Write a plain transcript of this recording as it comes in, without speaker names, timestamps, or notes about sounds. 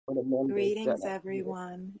for the members that Greetings, are here.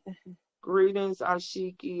 everyone. Greetings,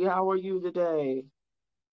 Ashiki. How are you today?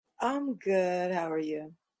 I'm good. How are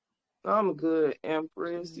you? I'm good,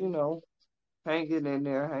 Empress. Mm, Hanging in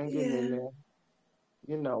there, hanging in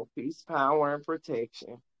yeah, there. Peace, power, and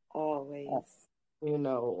protection. Uh, always. You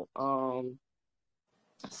know, um,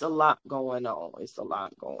 it's a lot going on. It's a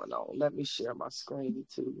lot going on. Let me share my screen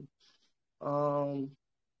too. Um,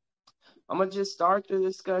 I'm gonna just start the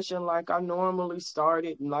discussion like I normally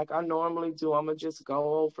started and like I normally do. I'm gonna just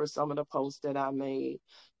go over some of the posts that I made.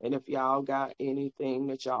 And if y'all got anything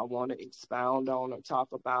that y'all want to expound on or talk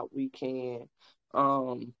about, we can.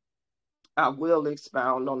 Um, I will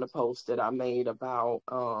expound on the post that I made about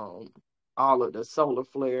all of the solar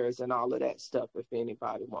flares and all of that stuff. If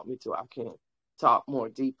anybody want me to, I can talk more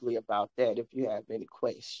deeply about that if you have any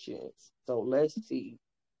questions. So let's see.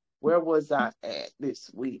 Where was I at this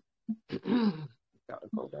week? Gotta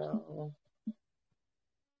go down.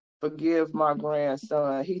 Forgive my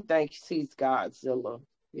grandson. He thinks he's Godzilla,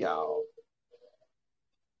 y'all.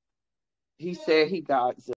 He said he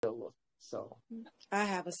Godzilla. So, I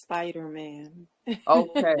have a Spider-Man.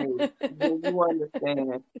 okay. Do you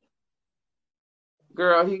understand?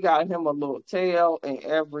 Girl, he got him a little tail and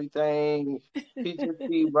everything. He just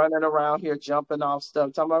be running around here jumping off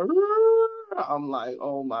stuff. Talking about, "Rrrr." I'm like,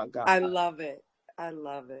 oh my God. I love it. I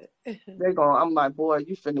love it. I'm like, boy,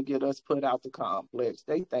 you finna get us put out the complex.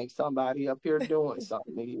 They think somebody up here doing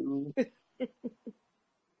something to you.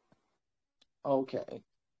 Okay.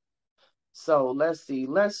 So let's see.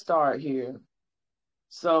 Let's start here.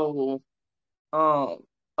 So um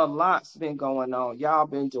a lot's been going on. Y'all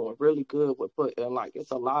been doing really good with putting like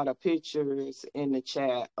it's a lot of pictures in the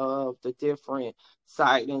chat of the different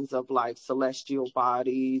sightings of like celestial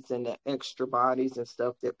bodies and the extra bodies and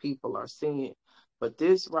stuff that people are seeing. But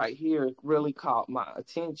this right here really caught my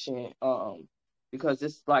attention because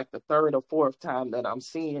it's like the third or fourth time that I'm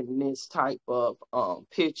seeing this type of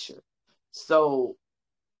picture. So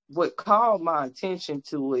what called my attention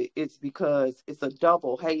to it is because it's a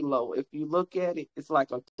double halo. If you look at it, it's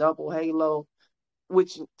like a double halo,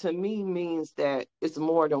 which to me means that it's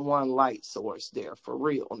more than one light source there for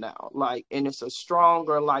real now. Like, and it's a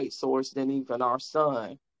stronger light source than even our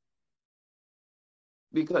sun.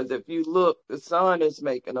 Because if you look, the sun is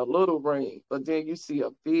making a little ring, but then you see a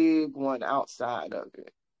big one outside of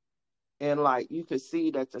it. And like you could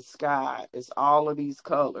see that the sky is all of these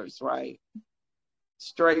colors, right?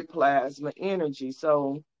 Straight plasma energy.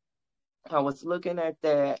 So I was looking at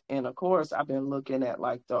that, and of course, I've been looking at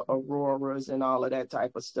like the auroras and all of that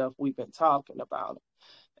type of stuff we've been talking about.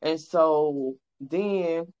 And so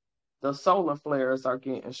then the solar flares are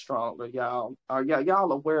getting stronger, y'all. Are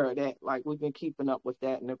y'all aware of that? Like we've been keeping up with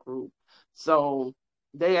that in the group. So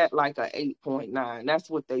they at like a 8.9. That's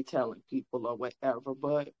what they telling people or whatever.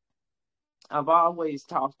 But I've always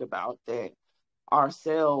talked about that our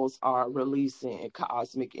cells are releasing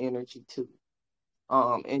cosmic energy too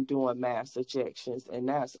and doing mass ejections. And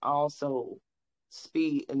that's also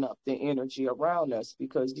speeding up the energy around us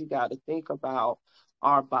because you got to think about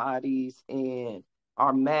our bodies and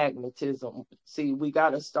our magnetism. See, we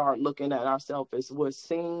got to start looking at ourselves as what's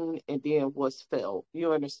seen and then what's felt.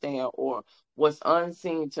 You understand? Or what's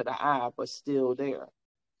unseen to the eye, but still there.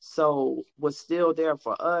 So what's still there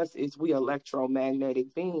for us is we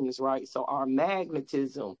electromagnetic beings, right? So our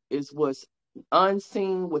magnetism is what's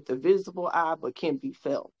unseen with the visible eye but can be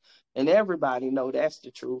felt, and everybody know that's the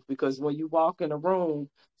truth because when you walk in a room,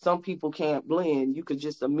 some people can't blend. You could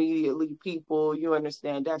just immediately people, you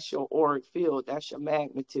understand, that's your auric field, that's your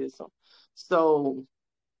magnetism. So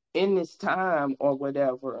in this time or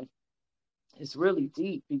whatever, it's really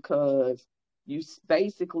deep because you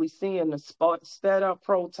basically seeing the sped up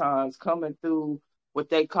protons coming through what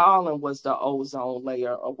they calling was the ozone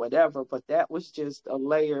layer or whatever, but that was just a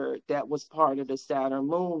layer that was part of the Saturn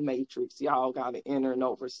moon matrix. Y'all got to enter and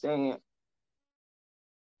understand.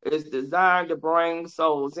 It's designed to bring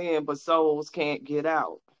souls in, but souls can't get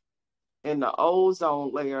out. And the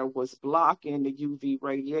ozone layer was blocking the UV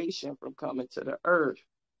radiation from coming to the earth.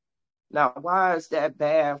 Now, why is that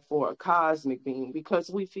bad for a cosmic being? Because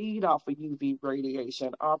we feed off of UV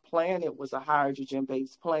radiation. Our planet was a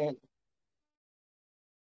hydrogen-based planet.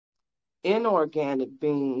 Inorganic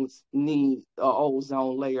beings need an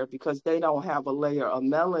ozone layer because they don't have a layer of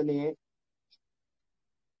melanin,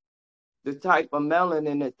 the type of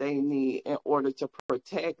melanin that they need in order to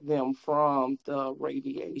protect them from the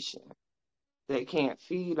radiation. They can't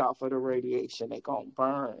feed off of the radiation. They're going to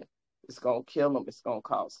burn. It's going to kill them. It's going to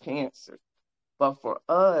cause cancer. But for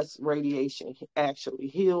us, radiation actually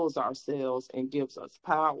heals our cells and gives us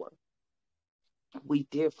power. We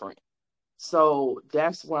different. So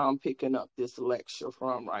that's where I'm picking up this lecture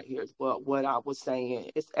from right here. But what I was saying,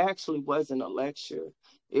 it actually wasn't a lecture.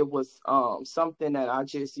 It was something that I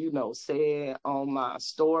just, said on my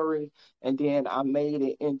story, and then I made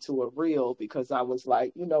it into a reel because I was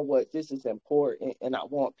like, you know what, this is important, and I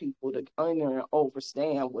want people to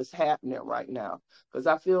understand what's happening right now. Because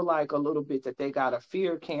I feel like a little bit that they got a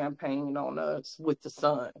fear campaign on us with the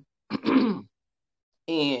sun.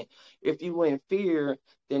 And if you in fear,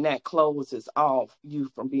 then that closes off you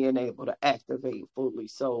from being able to activate fully.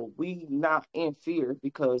 So we not in fear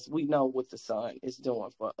because we know what the sun is doing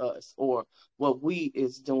for us, or what we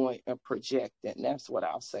is doing and projecting. That's what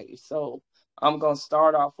I'll say. So I'm gonna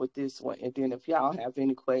start off with this one, and then if y'all have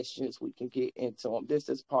any questions, we can get into them. This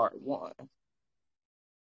is part one.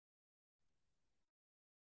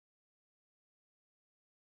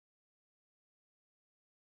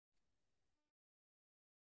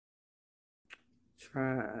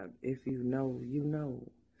 Tribe, if you know, you know.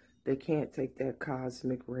 They can't take that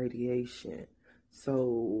cosmic radiation.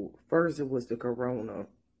 So first it was the corona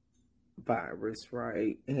virus,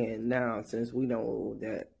 right? And now since we know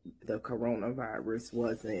that the coronavirus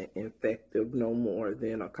wasn't effective no more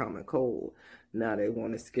than a common cold, now they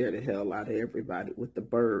want to scare the hell out of everybody with the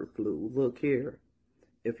bird flu. Look here,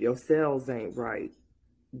 if your cells ain't right,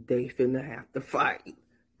 they finna have to fight.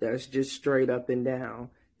 That's just straight up and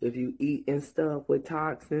down. If you eating stuff with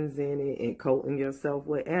toxins in it and coating yourself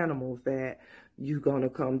with animal fat, you gonna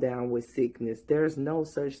come down with sickness. There's no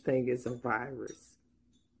such thing as a virus.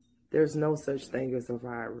 There's no such thing as a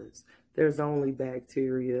virus. There's only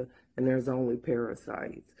bacteria and there's only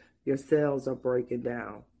parasites. Your cells are breaking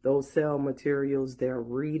down. Those cell materials, they're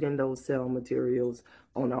reading those cell materials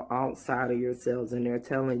on the outside of your cells and they're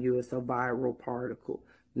telling you it's a viral particle.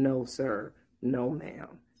 No, sir. No, ma'am.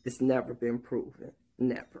 It's never been proven.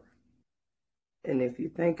 Never. And if you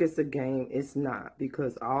think it's a game, it's not,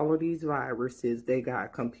 because all of these viruses, they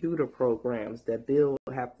got computer programs that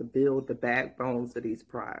have to build the backbones of these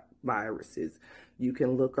viruses. You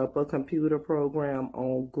can look up a computer program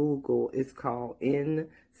on Google. It's called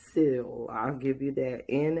NSIL. I'll give you that,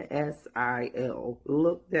 NSIL.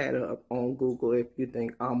 Look that up on Google if you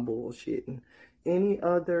think I'm bullshitting. Any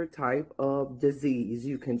other type of disease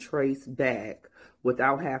you can trace back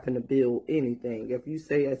without having to build anything. If you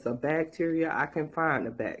say it's a bacteria, I can find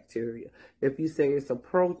a bacteria. If you say it's a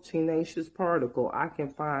proteinaceous particle, I can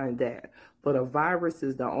find that. But a virus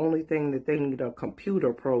is the only thing that they need a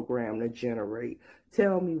computer program to generate.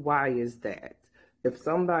 Tell me, why is that? If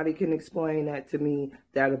somebody can explain that to me,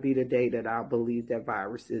 that'll be the day that I believe that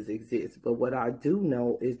viruses exist. But what I do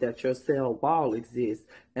know is that your cell wall exists,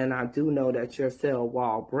 and I do know that your cell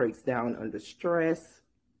wall breaks down under stress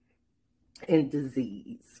and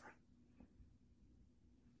disease.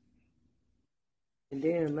 And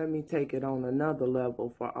then let me take it on another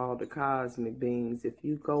level for all the cosmic beings. If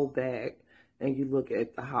you go back and you look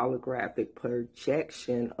at the holographic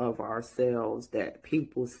projection of ourselves that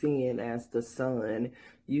people seeing as the sun,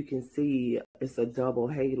 you can see it's a double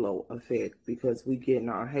halo effect, because we getting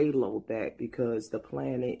our halo back because the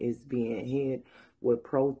planet is being hit with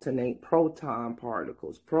proton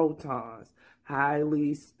particles, protons,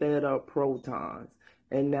 highly sped up protons.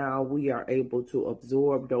 And now we are able to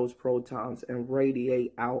absorb those protons and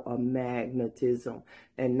radiate out a magnetism.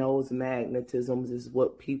 And those magnetisms is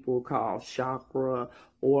what people call chakra,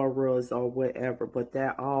 auras, or whatever. But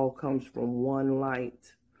that all comes from one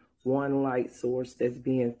light source that's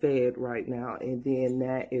being fed right now. And then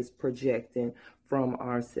that is projecting from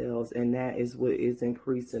ourselves. And that is what is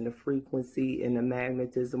increasing the frequency and the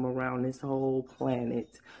magnetism around this whole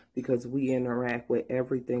planet, because we interact with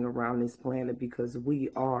everything around this planet, because we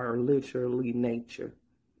are literally nature.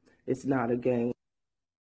 It's not a game.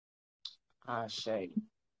 Ashe.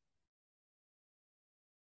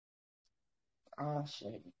 Ashe.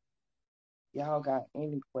 Y'all got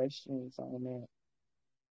any questions on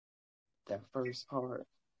that first part?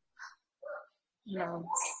 No.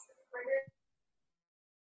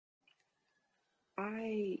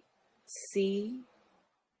 I see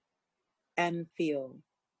and feel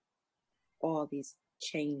all these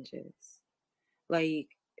changes, like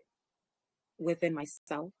within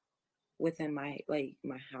myself, within my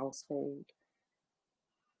household.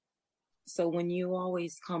 So when you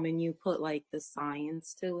always come and you put like the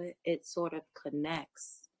science to it, it sort of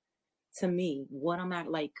connects to me what I'm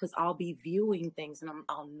at, like, because I'll be viewing things and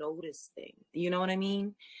I'll notice things, you know what I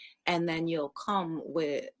mean? And then you'll come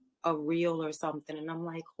with a reel or something and I'm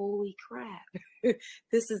like, holy crap,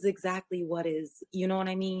 this is exactly what is, you know what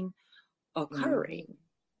I mean, occurring. Mm-hmm.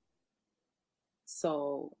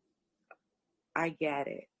 So I get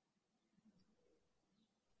it.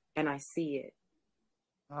 and I see it.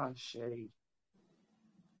 Ah, shade.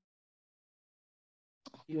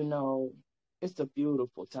 You know, it's a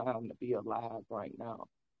beautiful time to be alive right now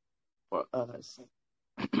for us.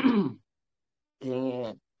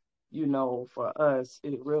 And, you know, for us,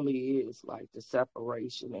 it really is like the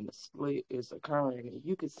separation and the split is occurring. And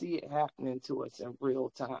you can see it happening to us in real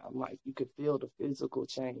time. Like you could feel the physical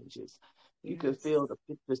changes, you could Yes. feel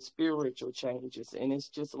the spiritual changes. And it's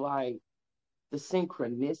just like, the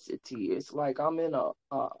synchronicity. It's like I'm in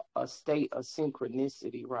a state of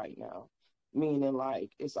synchronicity right now, meaning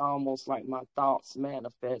like it's almost like my thoughts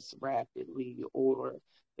manifest rapidly, or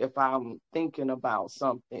if I'm thinking about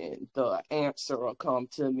something, the answer will come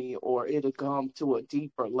to me, or it'll come to a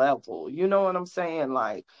deeper level. You know what I'm saying?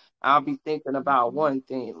 Like I'll Yeah. be thinking about one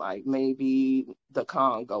thing, like maybe the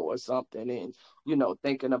Congo or something, and you know,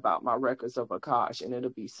 thinking about my records of Akash, and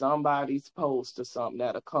it'll be somebody's post or something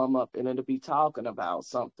that'll come up, and it'll be talking about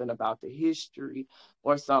something about the history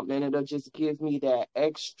or something, and it'll just give me that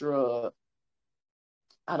extra,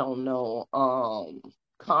 I don't know,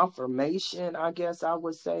 confirmation, I guess I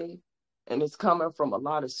would say. And it's coming from a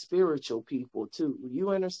lot of spiritual people too.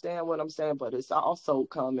 You understand what I'm saying? But it's also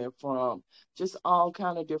coming from just all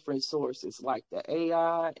kind of different sources, like the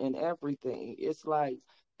AI and everything. It's like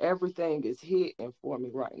everything is hitting for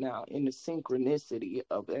me right now in the synchronicity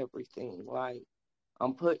of everything. Like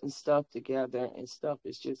I'm putting stuff together and stuff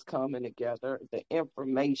is just coming together. The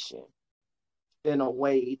information in a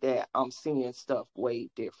way that I'm seeing stuff way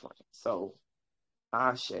different. So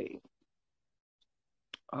Ashe.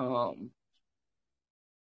 Um,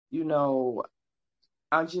 you know,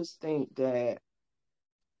 I just think that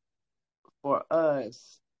for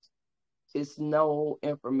us, it's no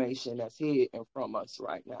information that's hidden from us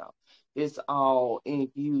right now. It's all in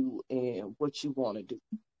you and what you want to do.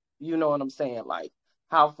 You know what I'm saying? Like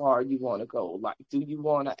how far you want to go. Like, do you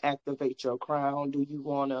want to activate your crown? Do you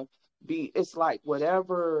want to be? It's like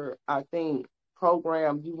whatever I think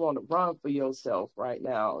program you want to run for yourself right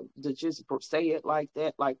now. To just say it like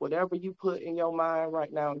that, like whatever you put in your mind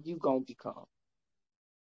right now, you gonna become.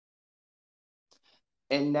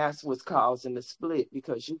 And that's what's causing the split,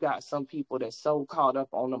 because you got some people that's so caught up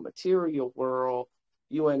on the material world,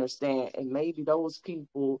 you understand, and maybe those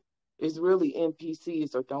people is really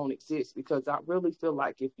NPCs or don't exist, because I really feel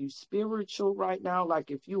like if you spiritual right now,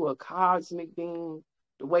 like if you a cosmic being,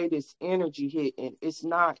 the way this energy hitting, it's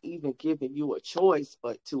not even giving you a choice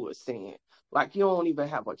but to ascend. Like you don't even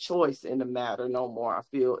have a choice in the matter no more. I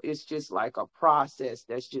feel it's just like a process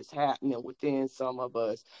that's just happening within some of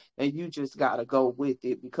us, and you just got to go with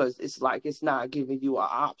it, because it's like it's not giving you an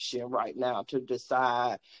option right now to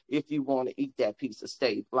decide if you want to eat that piece of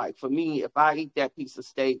steak. Like for me, if I eat that piece of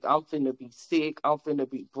steak, I'm finna be sick, I'm finna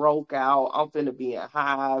be broke out, I'm finna be in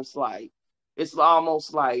hives. Like it's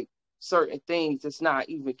almost like certain things, it's not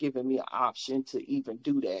even giving me an option to even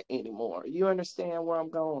do that anymore. You understand where I'm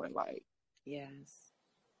going? Like, Yes.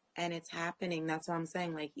 And it's happening. That's what I'm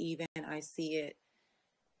saying. Like, even I see it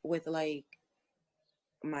with like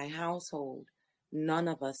my household. None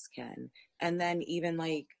of us can. And then even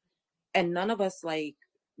like, and none of us like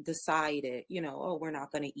decided, oh, we're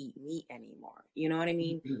not going to eat meat anymore. You know what I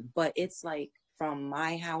mean? mhm. But it's like from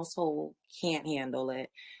my household can't handle it.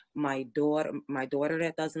 My daughter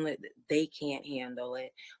that doesn't live, they can't handle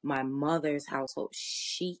it. My mother's household,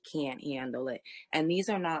 she can't handle it. And these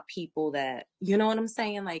are not people that, you know what I'm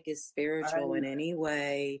saying, like is spiritual in Right. any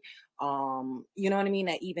way. You know what I mean?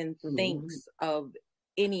 That even Mhm. thinks of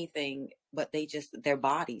anything, but their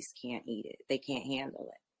bodies can't eat it. They can't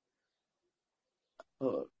handle it.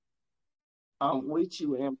 Uh, I'm with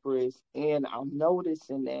you, Empress, and I'm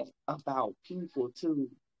noticing that about people too.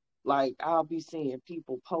 Like I'll be seeing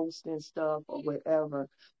people posting stuff or whatever,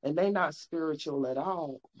 and they not spiritual at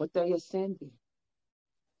all, but they ascending.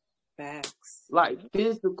 Facts. Like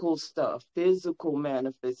physical stuff, physical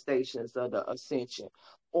manifestations of the ascension.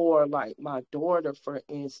 Or like my daughter, for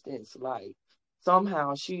instance, like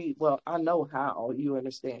somehow well, I know how, you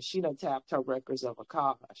understand. She done tapped her records of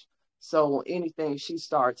Akash. So anything she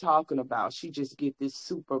start talking about, she just get this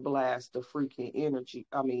super blast of freaking energy,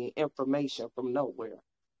 I mean information from nowhere.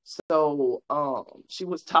 So she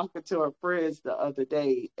was talking to her friends the other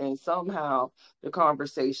day, and somehow the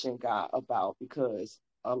conversation got about, because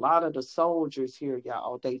a lot of the soldiers here,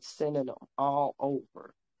 y'all, they sending them all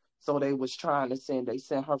over. So they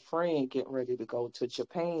sent her friend getting ready to go to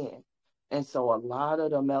Japan. And so a lot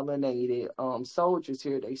of the melanated soldiers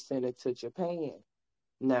here, they sent it to Japan.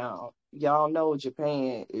 Now, y'all know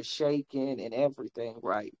Japan is shaking and everything,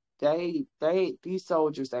 right? these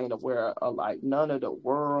soldiers ain't aware of like none of the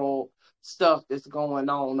world stuff that's going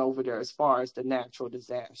on over there as far as the natural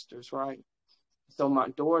disasters, right? So my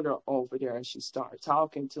daughter over there, and she started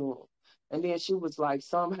talking to him. And then she was like,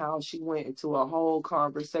 somehow she went into a whole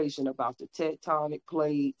conversation about the tectonic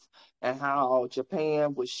plates and how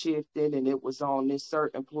Japan was shifting and it was on this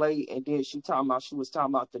certain plate. And then she was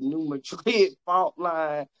talking about the New Madrid fault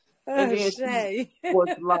line. And Oh, then she Shay. was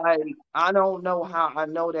like, I don't know how I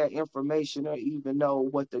know that information or even know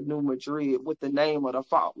what the New Madrid, what the name of the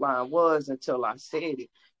fault line was until I said it.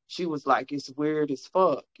 She was like, it's weird as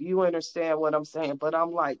fuck. You understand what I'm saying? But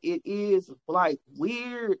I'm like, it is like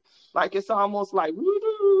weird. Like it's almost like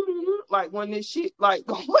like when this shit like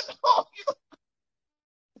going on.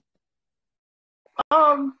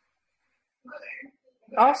 Um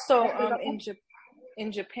Also, and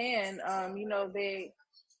in Japan,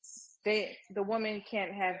 the women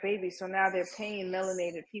can't have babies, so now they're paying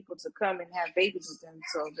melanated people to come and have babies with them.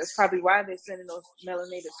 So that's probably why they're sending those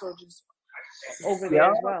melanated soldiers over there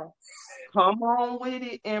yeah, as well. come on with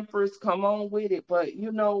it, Empress, come on with it. But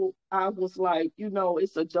I was like,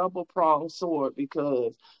 it's a double pronged sword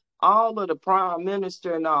because all of the prime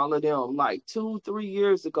minister and all of them, like 2, 3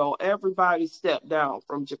 years ago, everybody stepped down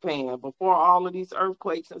from Japan before all of these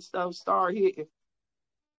earthquakes and stuff started hitting.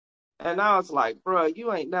 And I was like, bro,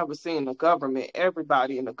 you ain't never seen the government.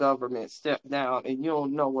 Everybody in the government step down and you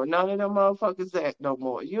don't know where none of them motherfuckers at no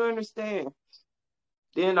more. You understand?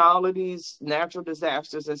 Then all of these natural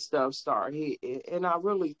disasters and stuff start hitting. And I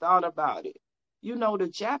really thought about it. The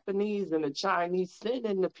Japanese and the Chinese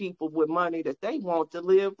sending the people with money that they want to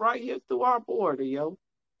live right here through our border, yo.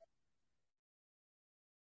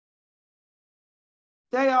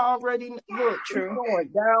 They already look, it's True. going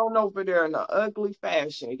down over there in an ugly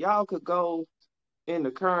fashion. Y'all could go in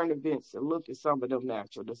the current events and look at some of them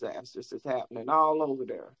natural disasters that's happening all over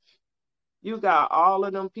there. You got all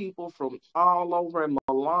of them people from all over in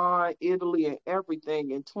Milan, Italy, and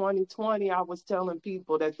everything. In 2020, I was telling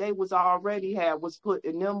people that they was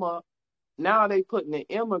putting them up. Now they putting the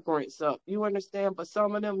immigrants up. You understand? But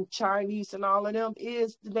some of them Chinese and all of them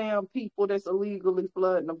is the damn people that's illegally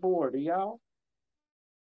flooding the border, y'all.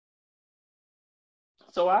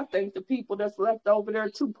 So I think the people that's left over there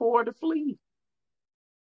too poor to flee.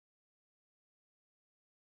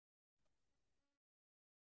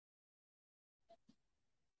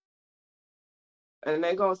 And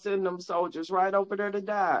they gonna send them soldiers right over there to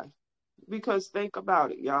die. Because think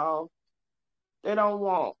about it, y'all. They don't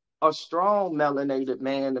want a strong melanated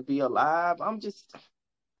man to be alive.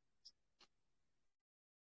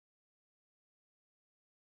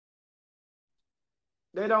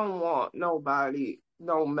 They don't want nobody,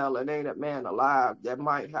 no melanated man alive that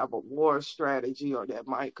might have a war strategy or that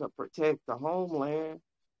might could protect the homeland.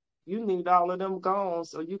 You need all of them gone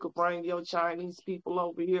so you could bring your Chinese people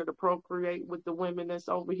over here to procreate with the women that's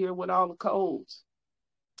over here with all the codes.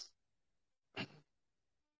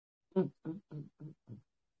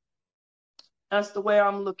 That's the way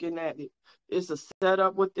I'm looking at it. It's a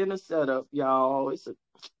setup within a setup, y'all.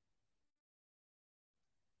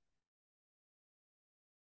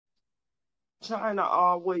 China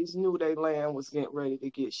always knew their land was getting ready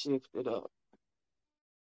to get shifted up.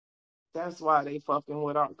 That's why they fucking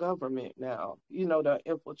with our government now. They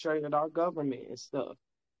infiltrated our government and stuff.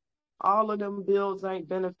 All of them bills ain't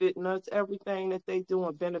benefiting us. Everything that they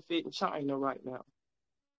doing benefiting China right now.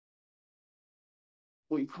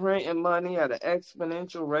 We printing money at an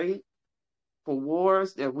exponential rate for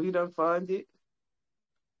wars that we done funded.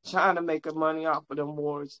 China making money off of them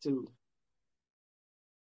wars too.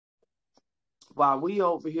 While we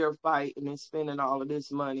over here fighting and spending all of this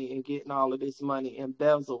money and getting all of this money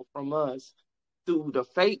embezzled from us through the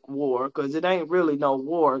fake war, because it ain't really no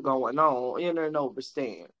war going on, enter and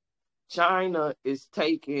overstand. China is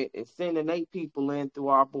taking and sending their people in through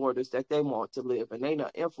our borders that they want to live, and they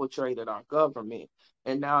done infiltrated our government.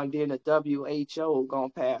 And now and then the WHO gonna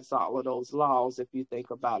pass all of those laws, if you think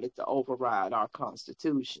about it, to override our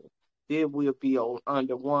constitution. Then we'll be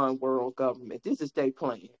under one world government. This is their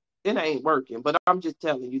plan. It ain't working, but I'm just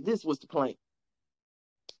telling you, this was the plan.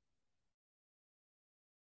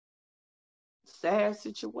 Sad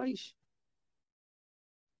situation.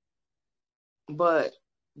 But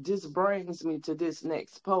this brings me to this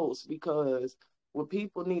next post because what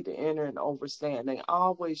people need to enter and understand, they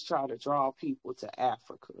always try to draw people to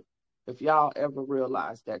Africa. If y'all ever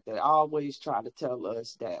realize that, they always try to tell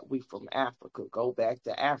us that we from Africa. Go back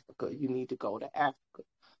to Africa. You need to go to Africa.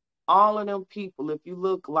 All of them people, if you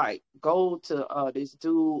look go to this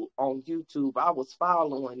dude on YouTube. I was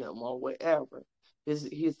following him or whatever.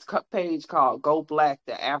 his page called Go Black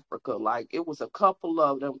to Africa. Like, it was a couple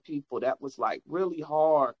of them people that was like really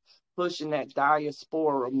hard pushing that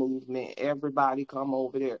diaspora movement. Everybody come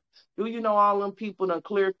over there. Do you know all them people done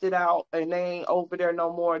cleared it out and they ain't over there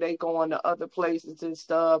no more? They going to other places and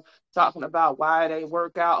stuff, talking about why it ain't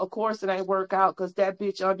work out. Of course it ain't work out because that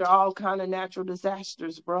bitch under all kind of natural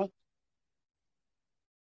disasters, bro.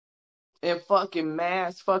 And fucking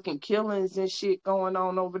mass fucking killings and shit going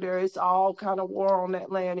on over there. It's all kind of war on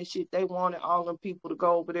that land and shit. They wanted all them people to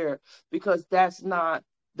go over there because that's not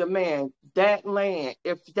the man. That land,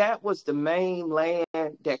 if that was the main land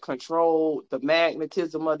that controlled the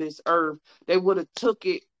magnetism of this earth, they would have took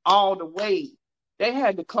it all the way. They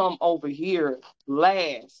had to come over here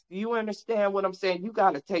last. Do you understand what I'm saying? You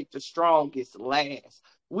got to take the strongest last.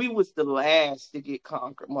 We was the last to get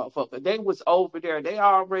conquered, motherfucker. They was over there. They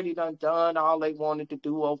already done all they wanted to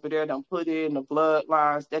do over there. Done put in the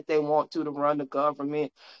bloodlines that they want to run the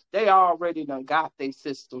government. They already done got their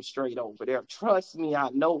system straight over there. Trust me, I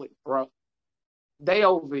know it, bro. They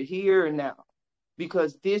over here now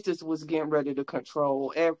because this is what's getting ready to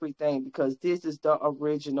control everything, because this is the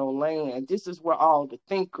original land. This is where all the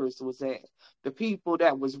thinkers was at. The people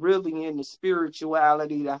that was really into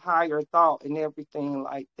spirituality, the higher thought and everything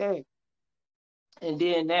like that. And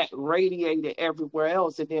then that radiated everywhere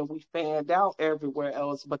else, and then we fanned out everywhere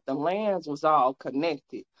else, but the lands was all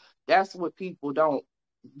connected. That's what people don't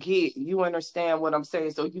get. You understand what I'm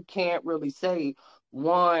saying? So you can't really say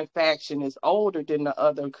one faction is older than the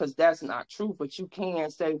other, because that's not true. But you can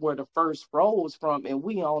say where the first rose from, and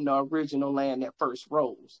we on the original land that first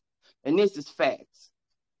rose. And this is facts.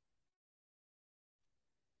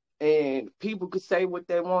 And people could say what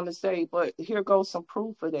they want to say, but here goes some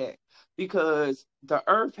proof of that. Because the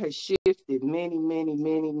earth has shifted many, many,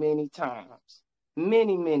 many, many times.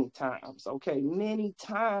 Many, many times. Okay, many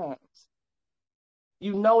times.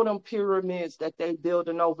 You know them pyramids that they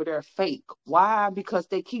building over there fake. Why? Because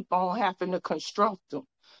they keep on having to construct them.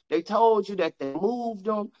 They told you that they moved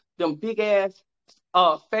them big ass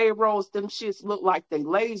pharaohs, them shits look like they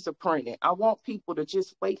laser printed. I want people to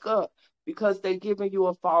just wake up, because they giving you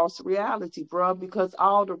a false reality, bro, because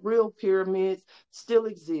all the real pyramids still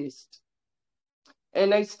exist.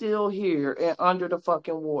 And they still here and under the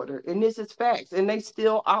fucking water. And this is facts. And they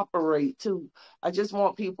still operate too. I just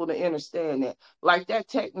want people to understand that. Like, that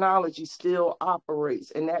technology still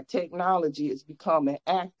operates. And that technology is becoming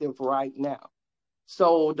active right now.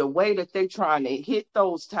 So the way that they trying to hit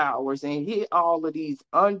those towers and hit all of these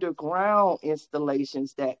underground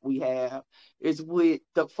installations that we have is with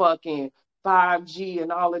the fucking 5G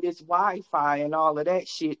and all of this Wi-Fi and all of that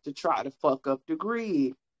shit to try to fuck up the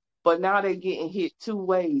grid. But now they're getting hit two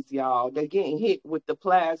ways, y'all. They're getting hit with the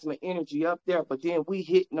plasma energy up there, but then we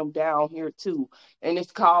hitting them down here too. And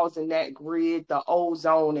it's causing that grid, the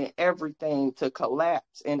ozone and everything to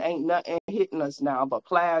collapse. And ain't nothing hitting us now but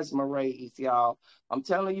plasma rays, y'all. I'm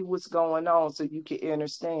telling you what's going on so you can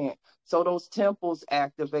understand. So those temples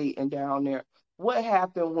activating down there. What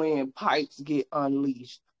happened when pipes get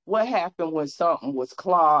unleashed? What happened when something was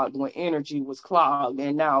clogged, when energy was clogged,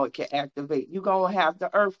 and now it can activate? You're going to have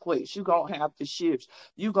the earthquakes. You're going to have the shifts.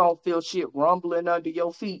 You're going to feel shit rumbling under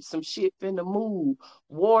your feet. Some shit finna move.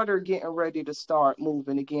 Water getting ready to start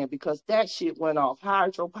moving again, because that shit went off.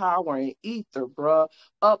 Hydropower and ether, bruh.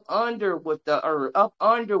 Up under with the earth. Up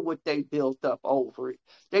under what they built up over it.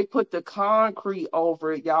 They put the concrete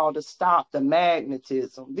over it, y'all, to stop the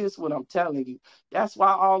magnetism. This is what I'm telling you. That's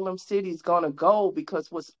why all them cities gonna go,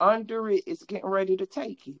 because what's under it is getting ready to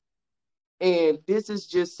take it. And this is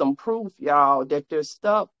just some proof, y'all, that there's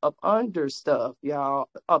stuff up under stuff, y'all,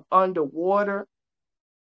 up under water,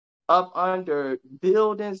 up under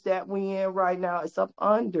buildings that we in right now. It's up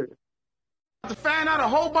under. To find out a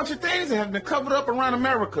whole bunch of things that have been covered up around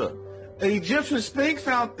America. An Egyptian Sphinx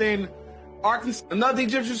found in Arkansas. Another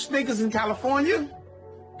Egyptian Sphinx is in California.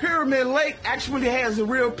 Pyramid Lake actually has a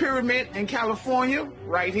real pyramid in California,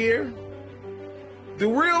 right here. The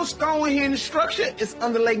real Stonehenge structure is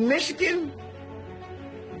under Lake Michigan.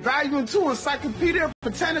 Volume 2 Encyclopedia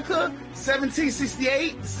Britannica,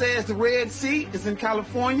 1768, says the Red Sea is in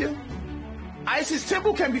California. Isis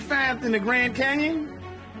Temple can be found in the Grand Canyon.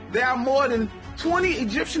 There are more than 20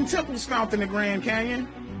 Egyptian temples found in the Grand Canyon.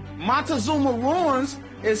 Montezuma ruins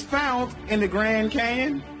is found in the Grand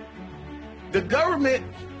Canyon. The government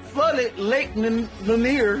flooded Lake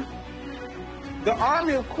Lanier. The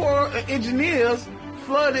Army Corps of Engineers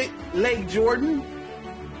flooded Lake Jordan.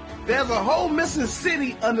 There's a whole missing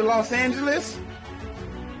city under Los Angeles,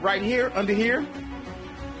 right here, under here.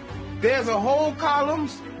 There's a whole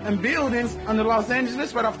columns and buildings under Los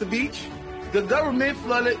Angeles, right off the beach. The government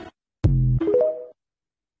flooded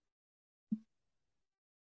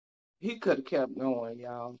He could have kept going,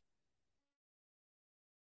 y'all.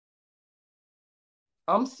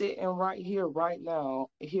 I'm sitting right here, right now,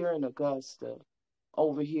 here in Augusta,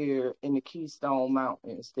 over here in the Keystone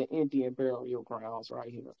Mountains, the Indian burial grounds right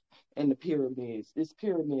here, and the pyramids. It's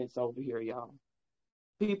pyramids over here, y'all.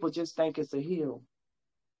 People just think it's a hill.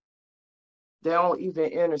 They don't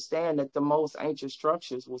even understand that the most ancient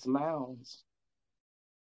structures was mounds.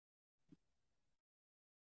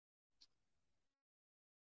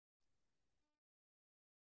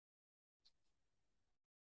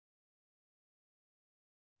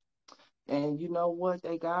 And you know what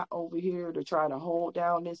they got over here to try to hold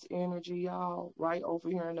down this energy, y'all? Right over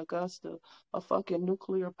here in Augusta, a fucking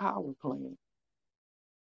nuclear power plant.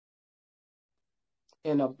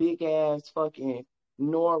 And a big ass fucking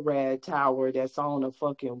NORAD tower that's on a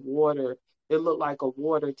fucking water. It looked like a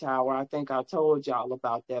water tower. I think I told y'all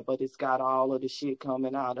about that, but it's got all of the shit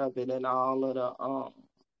coming out of it and all of the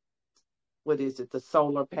what is it, the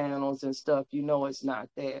solar panels and stuff. You know it's not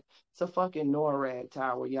that. It's a fucking NORAD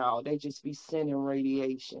tower, y'all. They just be sending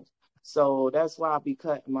radiation. So that's why I be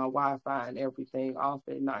cutting my Wi-Fi and everything off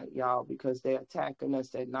at night, y'all, because they're attacking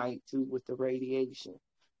us at night too with the radiation.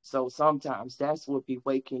 So sometimes that's what be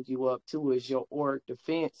waking you up too, is your auric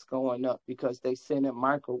defense going up because they sending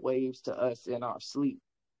microwaves to us in our sleep.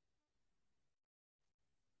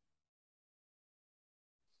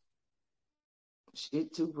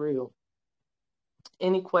 Shit too real.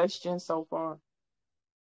 Any questions so far?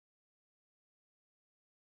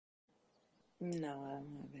 No, I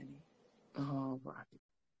don't have any. All right.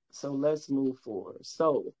 So let's move forward.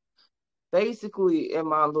 So basically in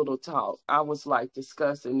my little talk, I was like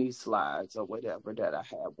discussing these slides or whatever that I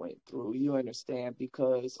had went through. You understand?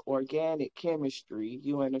 Because organic chemistry,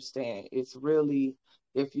 you understand, it's really,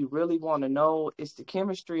 if you really want to know, it's the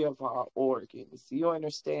chemistry of our organs. You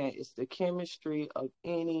understand? It's the chemistry of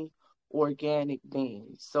any organic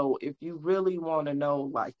being. So if you really want to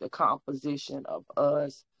know like the composition of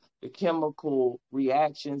us, the chemical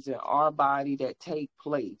reactions in our body that take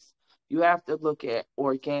place, you have to look at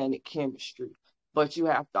organic chemistry, but you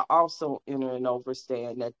have to also enter and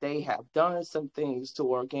understand that they have done some things to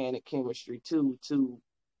organic chemistry too, to,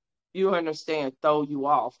 you understand, throw you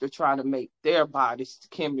off to try to make their body's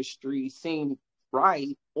chemistry seem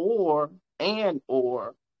right, or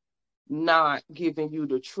not giving you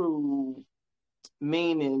the true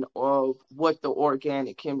meaning of what the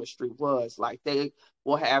organic chemistry was. Like they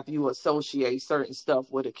will have you associate certain stuff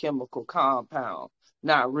with a chemical compound,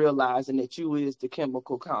 not realizing that you is the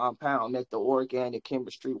chemical compound that the organic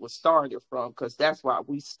chemistry was started from. Because that's why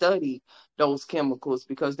we study those chemicals,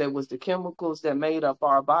 because there was the chemicals that made up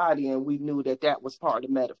our body, and we knew that that was part of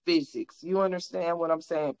metaphysics. You understand what I'm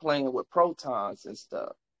saying? Playing with protons and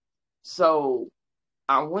stuff. So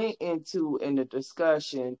I went into in the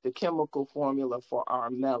discussion the chemical formula for our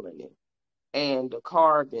melanin and the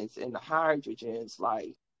carbons and the hydrogens.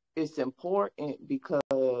 Like, it's important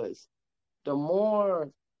because the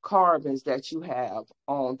more carbons that you have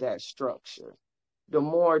on that structure, the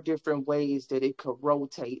more different ways that it could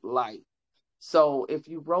rotate light. So if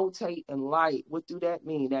you rotate in light, what do that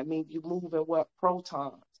mean? That means you move in what?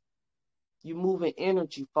 Protons. You move in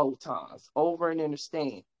energy photons over and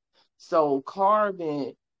understand. So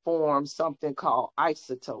carbon forms something called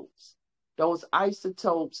isotopes. Those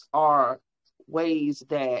isotopes are ways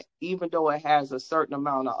that even though it has a certain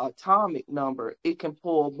amount of atomic number, it can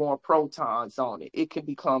pull more protons on it. It can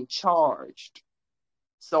become charged.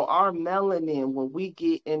 So our melanin, when we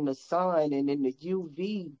get in the sun and in the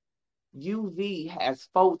UV has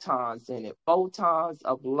photons in it, photons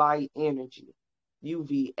of light energy.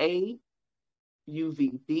 UVA,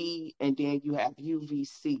 UVB, and then you have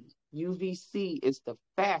UVC. UVC is the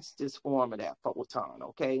fastest form of that photon,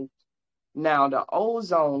 okay? Now, the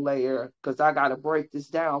ozone layer, because I got to break this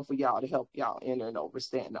down for y'all to help y'all enter and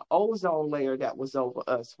understand. The ozone layer that was over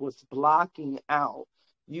us was blocking out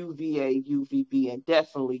UVA, UVB, and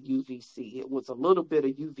definitely UVC. It was a little bit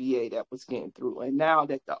of UVA that was getting through. And now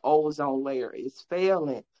that the ozone layer is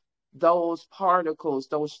failing, those particles,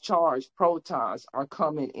 those charged protons are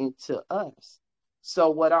coming into us.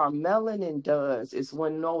 So what our melanin does is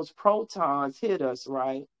when those protons hit us,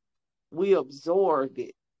 right, we absorb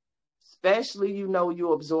it. Especially,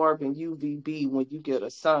 you absorbing UVB when you get a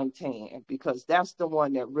suntan, because that's the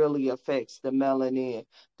one that really affects the melanin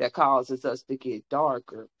that causes us to get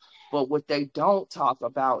darker. But what they don't talk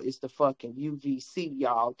about is the fucking UVC,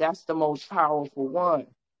 y'all. That's the most powerful one.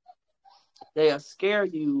 They'll scare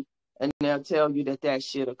you and they'll tell you that that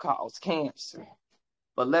shit'll cause cancer.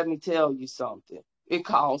 But let me tell you something. It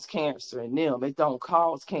causes cancer in them. It don't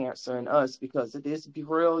cause cancer in us because of this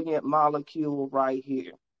brilliant molecule right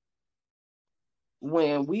here.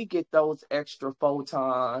 when we get those extra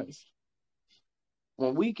photons,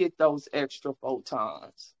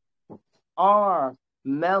 our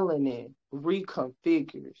melanin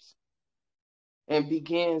reconfigures and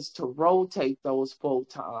begins to rotate those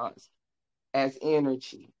photons as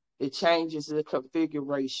energy. It changes the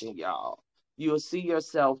configuration, y'all. You'll see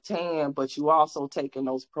yourself tan, but you also taking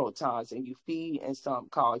those protons and you feed in something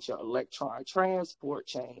called your electron transport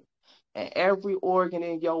chain. And every organ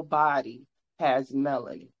in your body has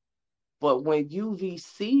melanin. But when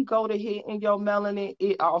UVC go to hit in your melanin,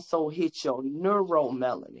 it also hits your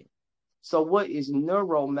neuromelanin. So what is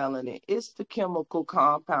neuromelanin? It's the chemical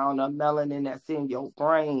compound of melanin that's in your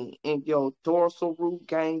brain, in your dorsal root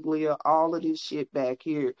ganglia, all of this shit back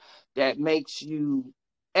here that makes you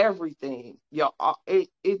everything.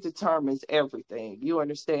 It determines everything. You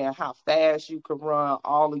understand how fast you can run,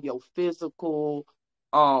 all of your physical,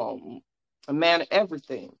 everything.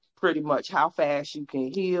 Pretty much how fast you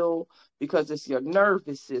can heal, because it's your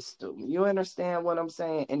nervous system. You understand what I'm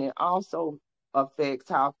saying? And it also affects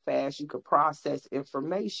how fast you can process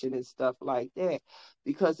information and stuff like that,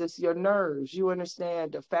 because it's your nerves. You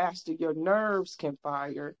understand? The faster your nerves can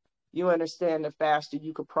fire, you understand, the faster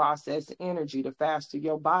you can process energy, the faster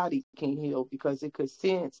your body can heal, because it could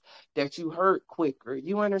sense that you hurt quicker.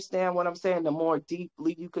 You understand what I'm saying? The more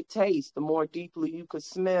deeply you could taste, the more deeply you could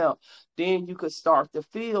smell, then you could start to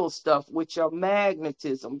feel stuff with your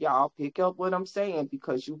magnetism. Y'all pick up what I'm saying,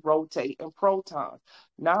 because you rotate in protons,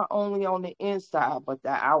 not only on the inside, but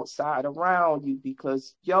the outside around you,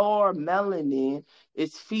 because your melanin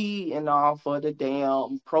is feeding off of the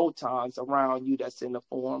damn protons around you that's in the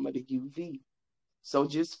form of the UV. So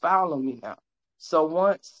just follow me now. So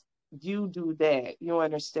once you do that, you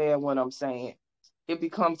understand what I'm saying? It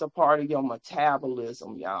becomes a part of your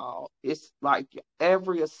metabolism, y'all. It's like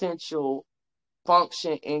every essential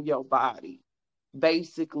function in your body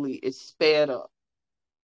basically is sped up.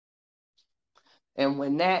 And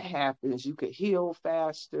when that happens, you could heal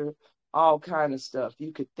faster, all kind of stuff.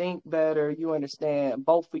 You could think better. You understand?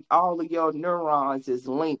 All of your neurons is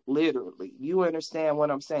linked, literally. You understand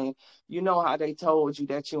what I'm saying? You know how they told you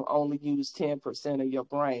that you only use 10% of your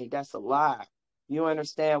brain? That's a lie. You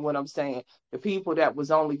understand what I'm saying? The people that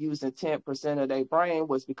was only using 10% of their brain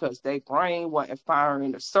was because their brain wasn't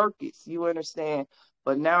firing the circuits. You understand?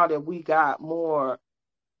 But now that we got more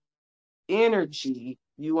energy,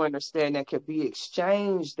 you understand, that could be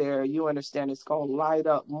exchanged there, you understand, it's going to light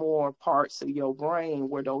up more parts of your brain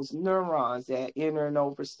where those neurons that enter and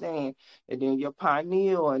overstand, and then your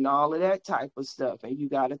pineal and all of that type of stuff. And you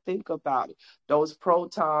got to think about it. Those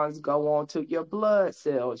protons go on to your blood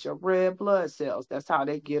cells, your red blood cells. That's how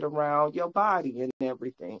they get around your body and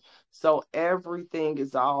everything. So everything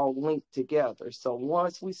is all linked together. So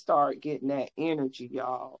once we start getting that energy,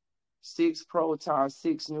 y'all, 6 protons,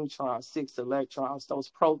 6 neutrons, 6 electrons, those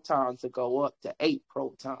protons will go up to 8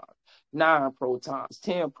 protons, 9 protons,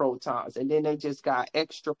 10 protons, and then they just got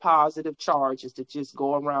extra positive charges to just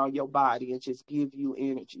go around your body and just give you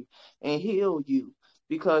energy and heal you.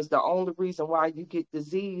 Because the only reason why you get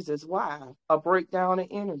disease is why? A breakdown in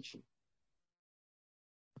energy.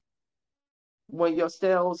 When your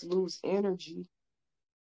cells lose energy,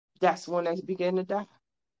 that's when they begin to die.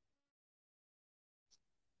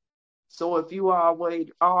 So if you are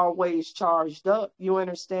always charged up, you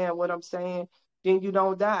understand what I'm saying? Then you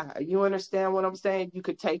don't die. You understand what I'm saying? You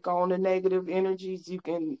could take on the negative energies, you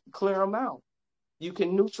can clear them out. You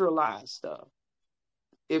can neutralize stuff.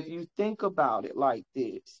 If you think about it like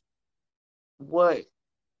this, what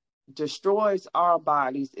destroys our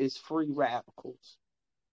bodies is free radicals.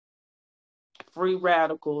 Free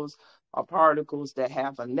radicals are particles that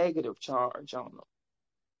have a negative charge on them.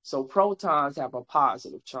 So protons have a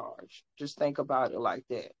positive charge. Just think about it like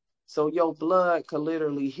that. So your blood could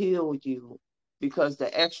literally heal you, because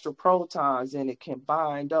the extra protons in it can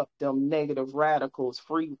bind up them negative radicals,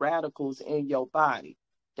 free radicals in your body.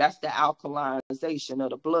 That's the alkalization of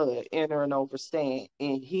the blood, enter and overstand,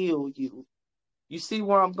 and heal you. You see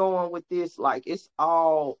where I'm going with this? Like, it's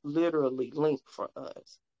all literally linked for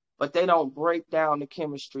us. But they don't break down the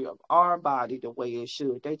chemistry of our body the way it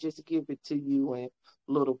should. They just give it to you in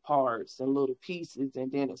little parts and little pieces,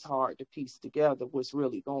 and then it's hard to piece together what's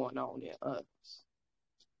really going on in others.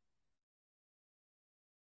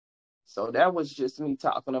 So that was just me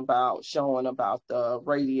talking about, showing about the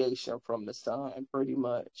radiation from the sun, pretty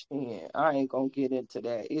much. And I ain't gonna get into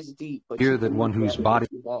that. It's deep, but you can one whose body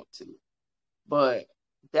if you want to. But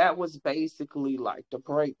that was basically like the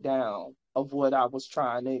breakdown of what I was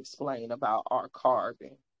trying to explain about our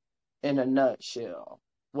carbon in a nutshell,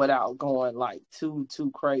 without going like too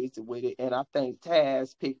crazy with it. And I think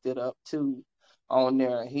Taz picked it up too on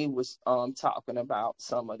there, and he was talking about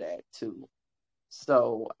some of that too.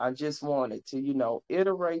 So I just wanted to,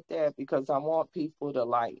 iterate that because I want people to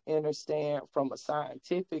like understand from a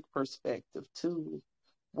scientific perspective too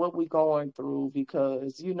what we going through,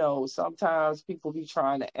 because sometimes people be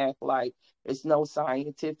trying to act like it's no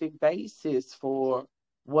scientific basis for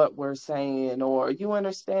what we're saying, or you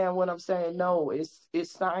understand what I'm saying. No, it's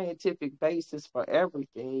scientific basis for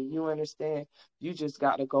everything, you understand. You just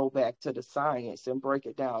got to go back to the science and break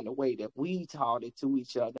it down the way that we taught it to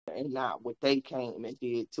each other, and not what they came and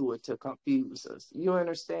did to it to confuse us. You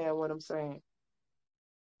understand what I'm saying?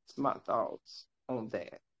 It's my thoughts on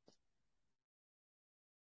that.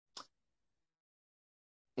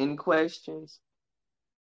 Any questions?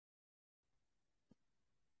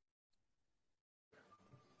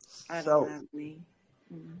 I don't So, have any.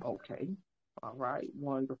 Mm. okay. All right.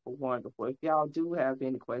 Wonderful, wonderful. If y'all do have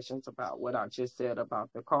any questions about what I just said about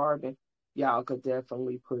the carbon, y'all could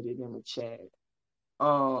definitely put it in the chat.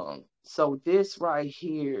 So this right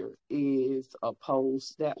here is a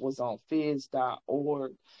post that was on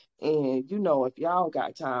phys.org. And if y'all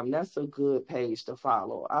got time, that's a good page to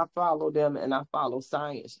follow. I follow them and I follow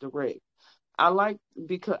Science Direct. I like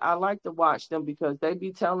because I like to watch them because they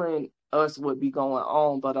be telling us what be going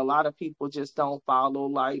on, but a lot of people just don't follow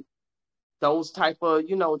like those type of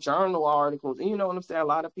journal articles. And you know what I'm saying? A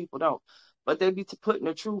lot of people don't, but they be putting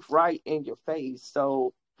the truth right in your face.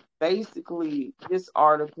 So basically, this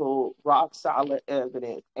article, rock solid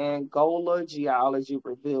evidence, Angola geology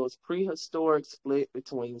reveals prehistoric split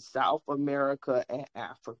between South America and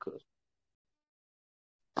Africa.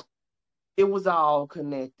 It was all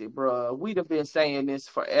connected, bruh. We'd have been saying this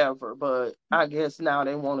forever, but I guess now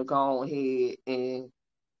they want to go ahead and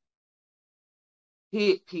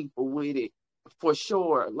hit people with it for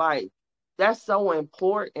sure. Like, that's so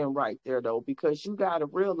important right there, though, because you got to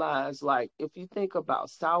realize, like, if you think about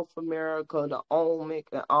South America, the Olmec,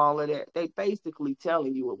 and all of that, they basically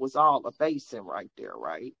telling you it was all a basin right there,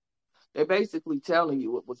 right? They're basically telling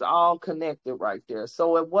you it was all connected right there.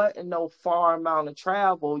 So it wasn't no far amount of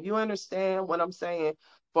travel. You understand what I'm saying?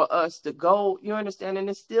 For us to go, you understand? And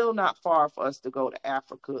it's still not far for us to go to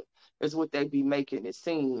Africa, is what they be making it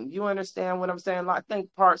seem. You understand what I'm saying? Like, I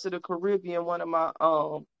think parts of the Caribbean, one of my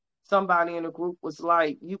somebody in the group was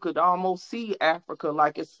like, you could almost see Africa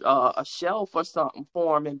like it's a shelf or something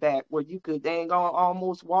forming back where you could then go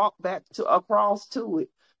almost walk back to across to it.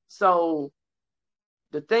 So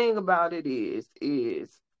the thing about it is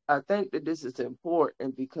I think that this is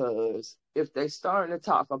important because if they starting to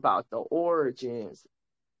talk about the origins,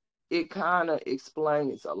 it kind of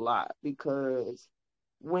explains a lot, because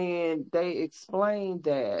when they explain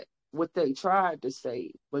that, what they tried to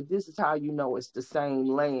say, but this is how you know it's the same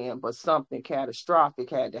land, but something catastrophic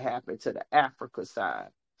had to happen to the Africa side.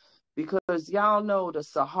 Because y'all know the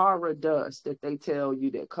Sahara dust that they tell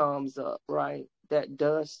you that comes up, right? That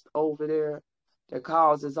dust over there that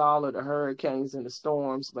causes all of the hurricanes and the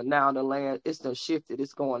storms, but now the land, it's done shifted.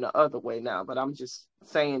 It's going the other way now, but I'm just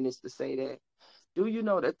saying this to say that. Do you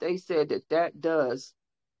know that they said that that dust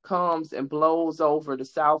comes and blows over to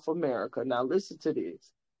South America? Now listen to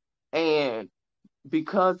this. And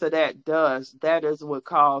because of that dust, that is what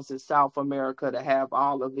causes South America to have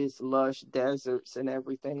all of its lush deserts and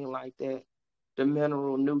everything like that. The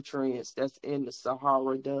mineral nutrients that's in the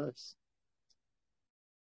Sahara dust.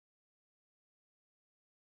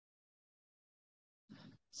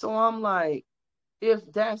 So I'm like, if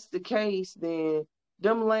that's the case, then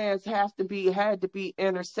them lands had to be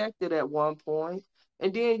intersected at one point.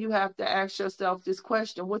 And then you have to ask yourself this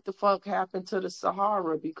question: what the fuck happened to the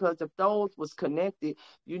Sahara? Because if those was connected,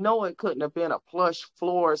 it couldn't have been a plush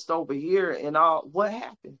forest over here and all. What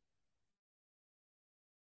happened?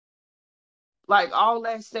 Like, all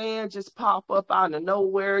that sand just pop up out of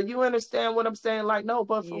nowhere. You understand what I'm saying? Like, no,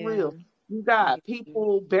 but for Yeah. real, you Yeah. got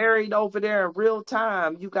people buried over there in real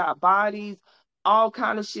time. You got bodies, all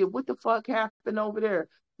kind of shit. What the fuck happened over there?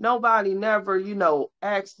 Nobody never,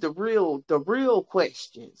 asked the real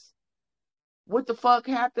questions. What the fuck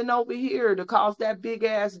happened over here to cause that big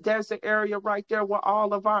ass desert area right there where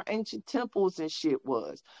all of our ancient temples and shit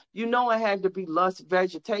was? It had to be lush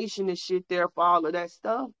vegetation and shit there for all of that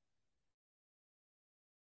stuff.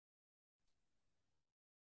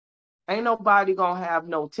 Ain't nobody gonna have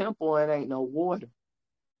no temple and ain't no water.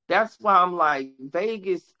 That's why I'm like,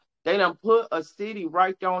 Vegas, they done put a city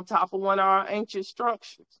right there on top of one of our ancient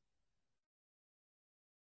structures.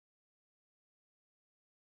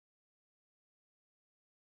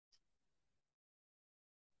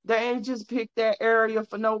 They ain't just picked that area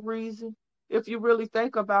for no reason. if you really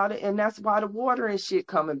think about it. And that's why the water and shit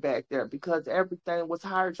coming back there, because everything was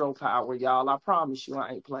hydropower, y'all. I promise you, I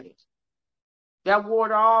ain't playing. That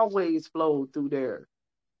water always flowed through there.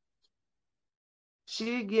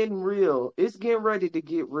 Shit getting real. It's getting ready to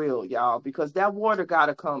get real, y'all, because that water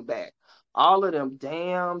gotta come back. All of them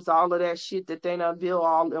dams, all of that shit that they done built,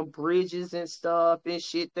 all them bridges and stuff and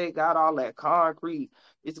shit, they got all that concrete.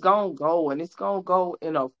 It's gonna go, and it's gonna go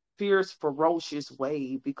in a fierce, ferocious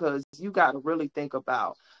way, because you gotta really think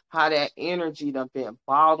about how that energy done been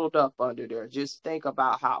bottled up under there. Just think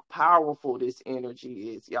about how powerful this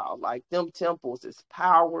energy is, y'all. Like them temples is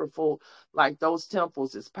powerful. Like those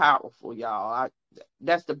temples is powerful, y'all.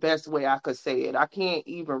 That's the best way I could say it. I can't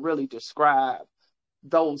even really describe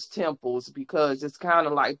those temples, because it's kind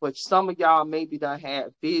of like, but some of y'all maybe done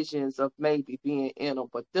had visions of maybe being in them,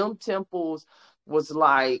 but them temples was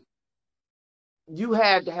like, you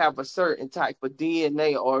had to have a certain type of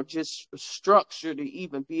DNA or just structure to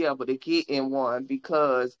even be able to get in one,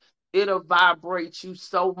 because it'll vibrate you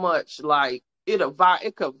so much, like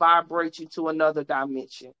it could vibrate you to another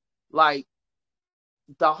dimension. Like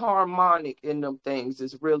the harmonic in them things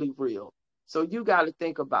is really real. So you got to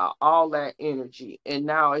think about all that energy, and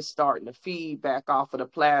now it's starting to feed back off of the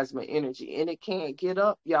plasma energy, and it can't get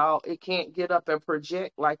up, y'all. It can't get up and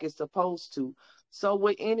project like it's supposed to. So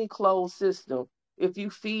with any closed system, if you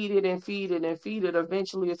feed it and feed it and feed it,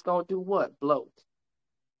 eventually it's gonna do what? Bloat.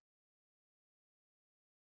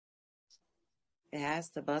 It has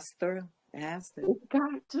to bust through. It has to. It's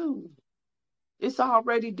got to. It's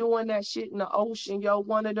already doing that shit in the ocean, yo.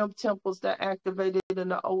 One of them temples that activated in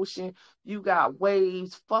the ocean, you got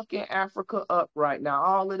waves fucking Africa up right now.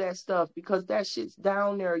 All of that stuff, because that shit's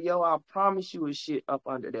down there, yo. I promise you, it's shit up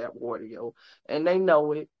under that water, yo. And they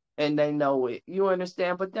know it, and they know it. You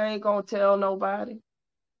understand? But they ain't gonna tell nobody.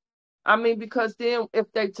 I mean, because then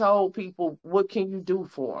if they told people, what can you do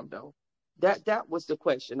for them, though? That was the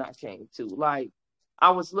question I came to. Like, I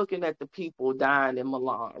was looking at the people dying in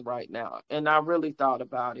Milan right now, and I really thought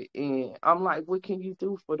about it. And I'm like, what can you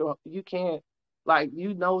do for them? You can't, like,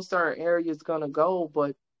 certain areas gonna go,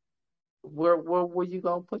 but where you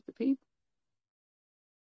gonna put the people?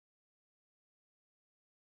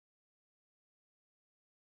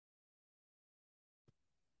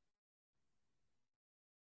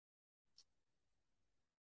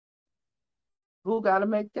 Who got to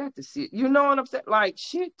make that decision? You know what I'm saying? Like,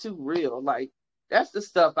 shit too real. Like, that's the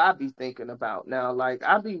stuff I be thinking about now. Like,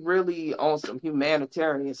 I be really on some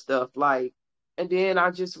humanitarian stuff. Like, and then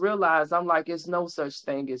I just realized, I'm like, it's no such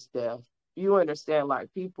thing as death. You understand?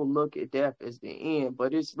 Like, people look at death as the end,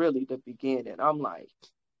 but it's really the beginning. I'm like,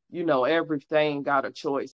 everything got a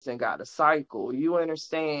choice and got a cycle. You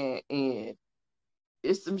understand? And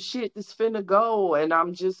it's some shit that's finna go, and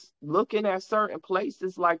I'm just looking at certain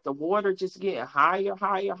places, like the water just getting higher,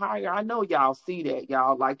 higher, higher. I know y'all see that,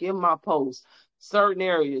 y'all. Like in my posts, certain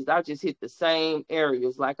areas, I just hit the same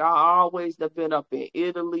areas. Like I always have been up in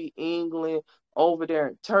Italy, England, over there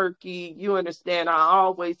in Turkey. You understand? I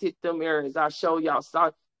always hit them areas. I show y'all.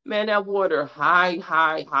 So, man, that water high,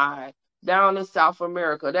 high, high. Down in South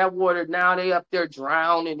America, that water now they up there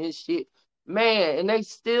drowning and shit. Man, and they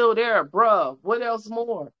still there, bruh. What else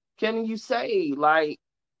more can you say? Like,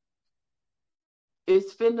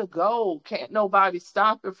 it's finna go. Can't nobody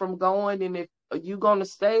stop it from going. And if you gonna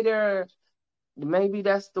stay there, maybe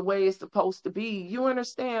that's the way it's supposed to be. You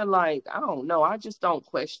understand? Like, I don't know. I just don't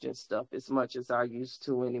question stuff as much as I used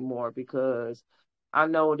to anymore, because I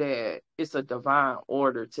know that it's a divine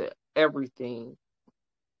order to everything,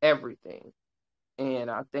 everything. And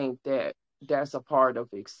I think that that's a part of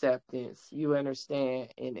acceptance. You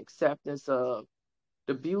understand? And acceptance of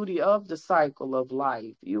the beauty of the cycle of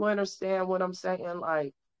life. You understand what I'm saying?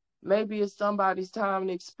 Like, maybe it's somebody's time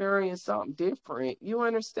to experience something different. You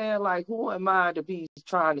understand? Like, who am I to be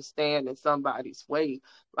trying to stand in somebody's way?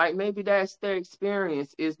 Like, maybe that's their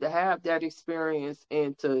experience, is to have that experience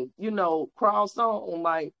and to, cross on.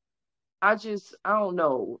 Like, I don't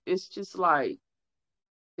know. It's just like,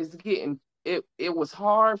 it's getting, it was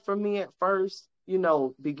hard for me at first,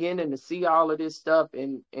 beginning to see all of this stuff,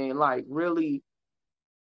 and like really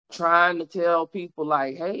trying to tell people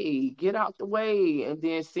like, hey, get out the way, and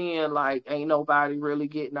then seeing like ain't nobody really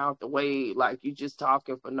getting out the way, like you just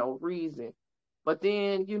talking for no reason. But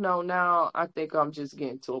then, now I think I'm just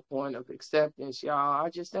getting to a point of acceptance, y'all. I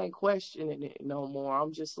just ain't questioning it no more.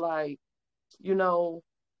 I'm just like, you know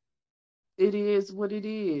it is what it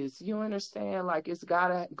is. You understand? Like, it's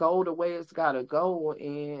gotta go the way it's gotta go,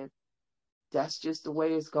 and that's just the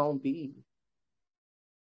way it's gonna be.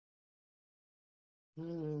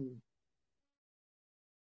 Hmm.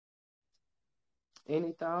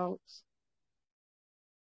 Any thoughts?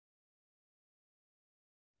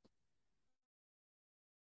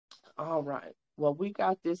 All right. Well, we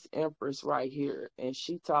got this Empress right here, and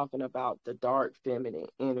she talking about the dark feminine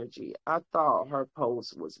energy. I thought her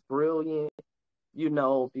post was brilliant,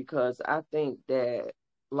 because I think that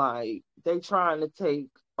like they trying to take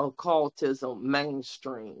occultism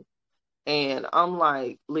mainstream. And I'm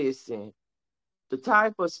like, listen, the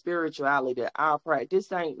type of spirituality that I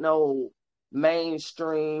practice ain't no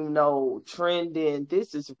mainstream, no trending.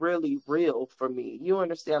 This is really real for me. You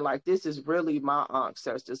understand? Like, this is really my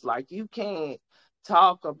ancestors. Like, you can't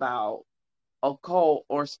talk about occult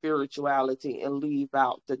or spirituality and leave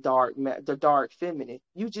out the dark feminine.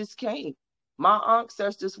 You just can't. My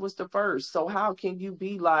ancestors was the first. So how can you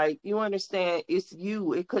be like, you understand? It's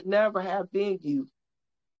you. It could never have been you.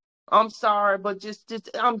 I'm sorry, but just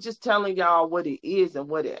I'm just telling y'all what it is and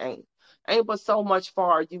what it ain't. Ain't but so much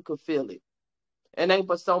far you could feel it. And ain't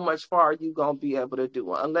but so much far you gonna be able to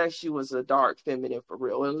do it unless you was a dark feminine for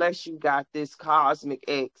real. Unless you got this cosmic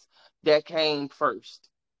X that came first.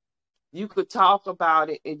 You could talk about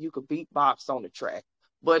it and you could beatbox on the track,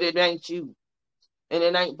 but it ain't you. And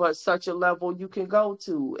it ain't but such a level you can go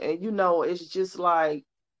to. And it's just like,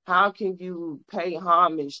 how can you pay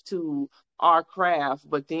homage to our craft,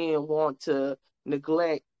 but then want to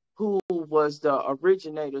neglect who was the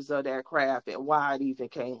originators of that craft and why it even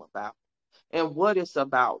came about? And what it's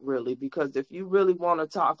about, really? Because if you really want to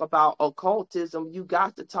talk about occultism, you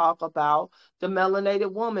got to talk about the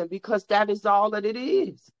melanated woman, because that is all that it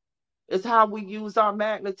is. It's how we use our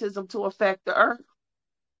magnetism to affect the earth.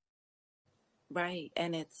 Right.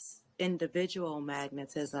 And it's individual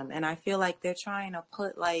magnetism. And I feel like they're trying to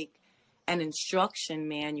put like an instruction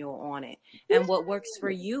manual on it. And what works for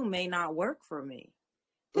you may not work for me.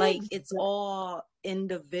 Like, it's all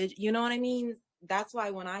individual. You know what I mean? That's why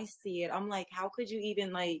when I see it, I'm like, how could you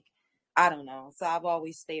even, like, I don't know. So I've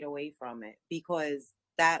always stayed away from it, because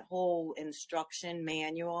that whole instruction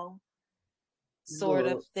manual sort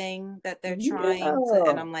of Look, thing that they're trying to, and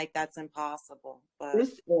yeah, I'm like, that's impossible. But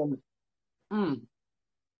it's mm,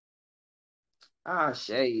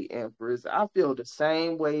 shade Empress. I feel the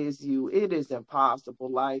same way as you. It is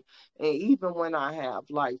impossible. Like, and even when I have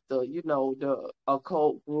like the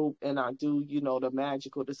occult group and I do, the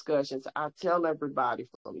magical discussions, I tell everybody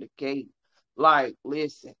from the gate, like,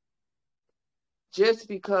 listen, just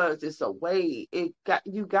because it's a way,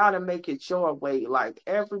 you gotta make it your way. Like,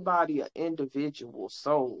 everybody an individual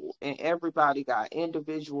soul, and everybody got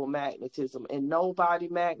individual magnetism, and nobody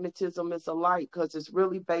magnetism is alike, because it's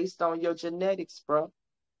really based on your genetics, bro.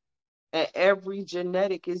 And every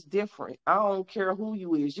genetic is different. I don't care who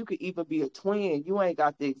you is. You could even be a twin. You ain't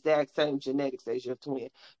got the exact same genetics as your twin.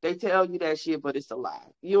 They tell you that shit, but it's a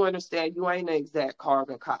lie. You understand? You ain't an exact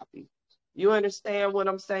carbon copy. You understand what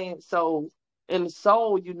I'm saying? So in the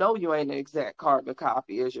soul, you ain't an exact carbon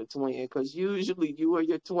copy as your twin, because usually you or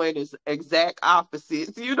your twin is exact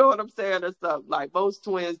opposites. You know what I'm saying? Or something. Like, most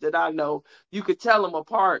twins that I know, you could tell them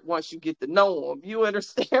apart once you get to know them. You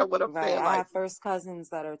understand what I'm right, saying? I Like, have first cousins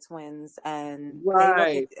that are twins, and they look at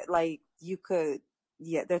right. like you could,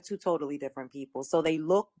 yeah, they're two totally different people. So they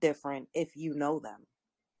look different if you know them.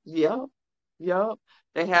 Yep. Yep.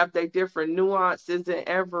 They have their different nuances and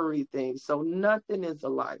everything. So nothing is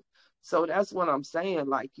alike. So that's what I'm saying.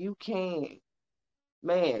 Like, you can't,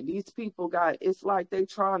 man, these people it's like they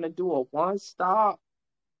trying to do a one stop,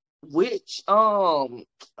 which, I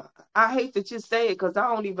hate to just say it because I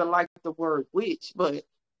don't even like the word witch, but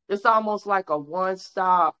it's almost like a one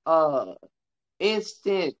stop,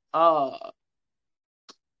 instant,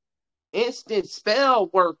 instant spell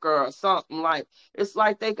worker or something. Like, it's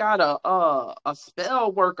like they got a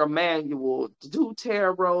spell worker manual to do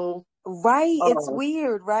tarot. Right, it's uh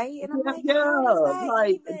weird, right? And I'm yeah, like, how does yeah, that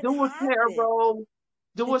like, even do a happen? tarot,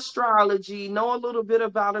 do astrology, know a little bit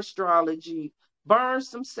about astrology, burn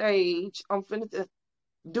some sage. I'm finna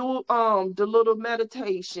do the little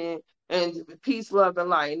meditation and peace, love, and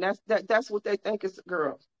light. And that's what they think is a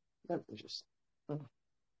girl. That's interesting.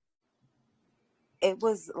 It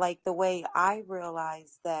was like the way I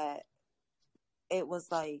realized that it was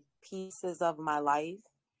like pieces of my life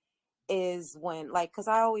is when, like, because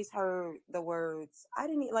I always heard the words, I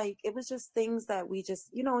didn't like, it was just things that we just,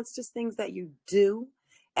 it's just things that you do,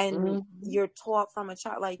 and Mm-hmm. you're taught from a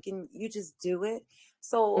child, like, and you just do it.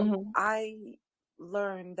 So Mm-hmm. I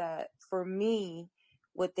learned that for me,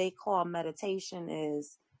 what they call meditation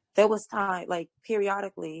is, there was time, like,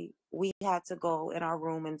 periodically we had to go in our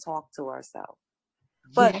room and talk to ourselves.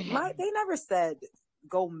 But Yeah. they never said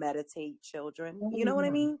go meditate, children. You know what I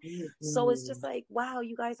mean? So it's Mm-hmm. just like, wow,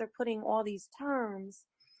 you guys are putting all these terms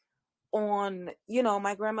on,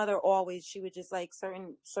 my grandmother always, she would just like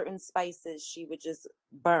certain spices she would just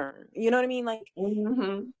burn. You know what I mean? Like,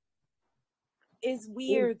 Mm-hmm. It's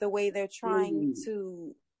weird the way they're trying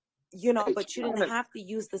to, but you didn't have to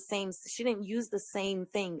use the same, she didn't use the same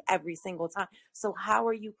thing every single time. So how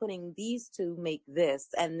are you putting these two make this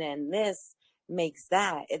and then this makes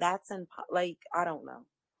that? That's like, I don't know.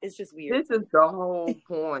 It's just weird. This is the whole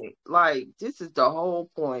point. Like, this is the whole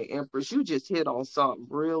point, Empress. You just hit on something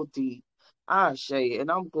real deep. Shay,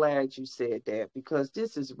 and I'm glad you said that because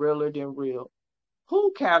this is realer than real.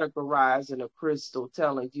 Who categorizing a crystal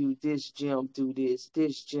telling you this gem do this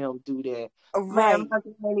gem do that? Man, Right. my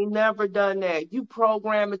granny never done that. You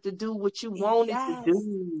program it to do what you want it to Yes.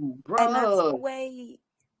 do, And that's the bruh. way,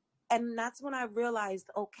 and that's when I realized,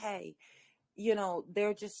 okay,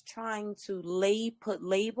 they're just trying to put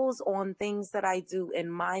labels on things that I do in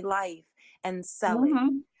my life and sell it.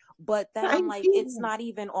 Mm-hmm. But then I'm Thank like, it's you. not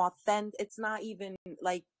even authentic. It's not even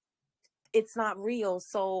like, it's not real.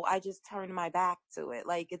 So I just turned my back to it.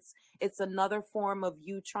 Like it's another form of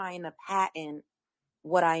you trying to patent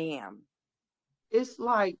what I am. It's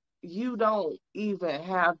like you don't even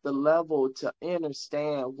have the level to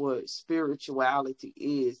understand what spirituality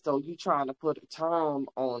is. So you trying to put a term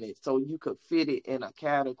on it so you could fit it in a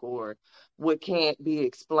category. What can't be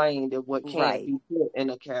explained and what can't Right. be put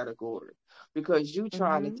in a category. Because you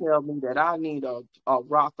trying to Mm-hmm. tell me that I need a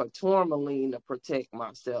rock of tourmaline to protect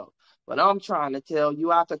myself. But I'm trying to tell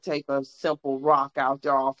you I could take a simple rock out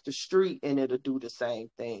there off the street and it'll do the same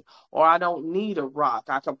thing. Or I don't need a rock.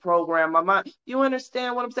 I can program my mind. You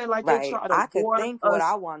understand what I'm saying? Like they Right. try to I could warp think what us.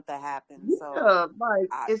 I want to happen. So Yeah, like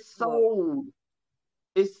I look.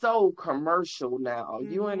 it's so commercial now.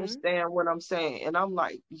 You Mm-hmm. understand what I'm saying? And I'm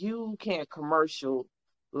like, you can't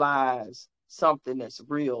commercialize something that's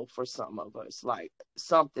real for some of us, like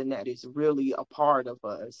something that is really a part of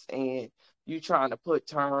us. And you trying to put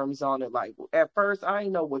terms on it. Like at first, I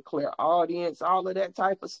ain't know what clear audience, all of that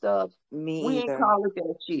type of stuff. Me We ain't either. call it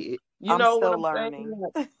that shit. You I'm know what still I'm saying?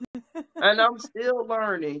 learning. And I'm still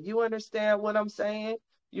learning. You understand what I'm saying?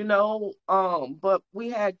 But we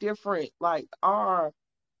had different, like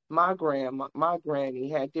my granny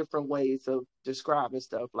had different ways of describing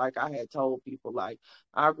stuff. Like I had told people, like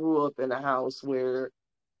I grew up in a house where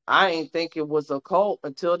I ain't think it was a cult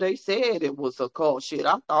until they said it was a cult. Shit,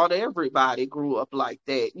 I thought everybody grew up like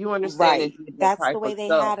that. You understand? And Right. did that That's type the way of they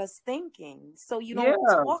stuff. had us thinking. So you don't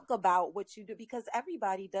Yeah, talk about what you do because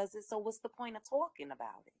everybody does it. So what's the point of talking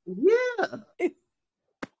about yeah. it?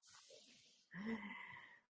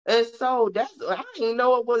 And so I didn't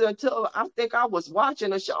know it was until I think I was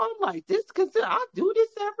watching a show. I'm like, I do this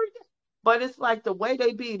every day. But it's like the way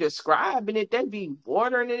they be describing it, they be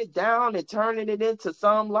watering it down and turning it into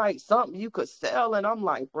something you could sell. And I'm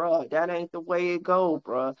like, bruh, that ain't the way it go,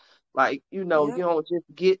 bruh. Like, you Yep. don't just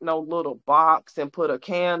get no little box and put a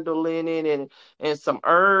candle in it and some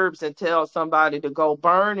herbs and tell somebody to go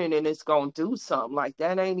burn it and it's gonna do something. Like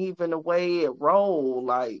that ain't even the way it roll.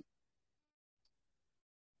 Like,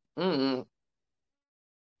 mm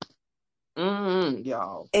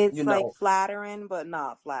y'all. It's like flattering, but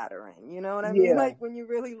not flattering. You know what I mean? Yeah, Like when you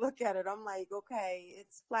really look at it, I'm like, okay,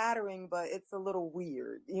 it's flattering, but it's a little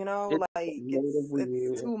weird. it's a Like little it's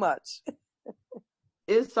weird. too much.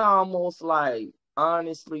 It's almost like,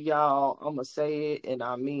 honestly, y'all, I'm gonna say it and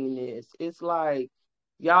I mean this. It's like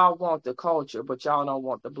y'all want the culture, but y'all don't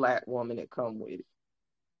want the black woman that come with it.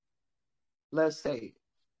 Let's say it.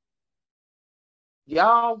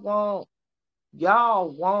 Y'all want y'all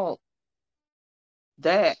want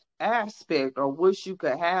that aspect or wish you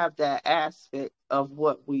could have that aspect of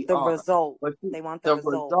what we The are. result. But They want the the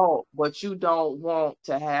result. result, but you don't want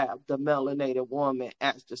to have the melanated woman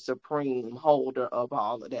as the supreme holder of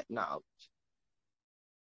all of that knowledge.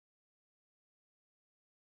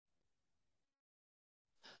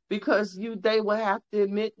 Because they will have to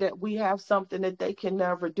admit that we have something that they can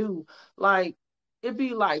never do. Like it'd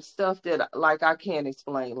be like stuff that like I can't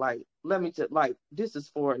explain. Like let me just like this is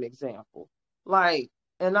for an example. Like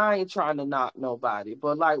and I ain't trying to knock nobody,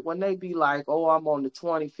 but like when they be like, "Oh, I'm on the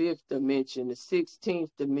 25th dimension, the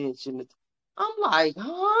 16th dimension," I'm like,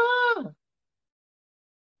 "Huh?" To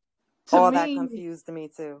All that me, confused me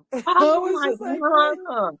too. I I'm was like, just like, wait,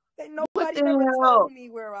 "Huh? What nobody never the told hell?"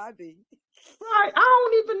 me where I be. Right. I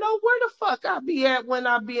don't even know where the fuck I be at when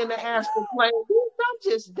I be in the I astral know. plane.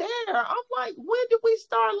 I'm just there. I'm like, when did we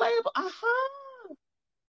start label? Uh-huh.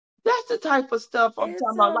 That's the type of stuff I'm It's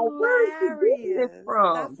talking about. Like, where is you getting this hilarious.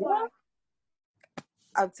 from, That's bro? why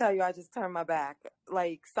I'll tell you, I just turned my back.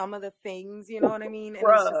 Like some of the things, you know what I mean? And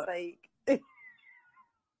it's just Bruh. like,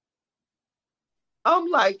 I'm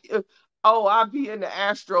like, oh, I be in the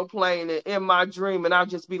astral plane and in my dream, and I'll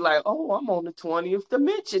just be like, oh, I'm on the 20th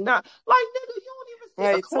dimension. Now, like, nigga, you don't even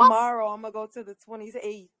Right, o'clock. tomorrow I'm gonna go to the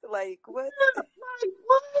 28th. Like, what? Like,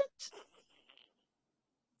 what? It's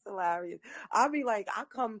hilarious. I'll be like, I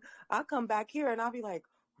come back here and I'll be like,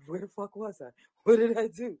 where the fuck was I? What did I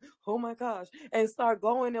do? Oh my gosh. And start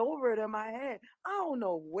going over it in my head. I don't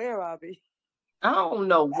know where I'll be. I don't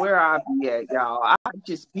know where I be at, y'all. I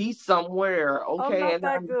just be somewhere, I'm okay, not and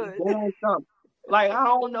I that be good. doing something. Like I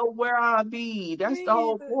don't know where I be. That's the Me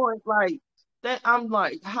whole either. point. Like that, I'm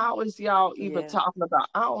like, how is y'all even Yeah. talking about?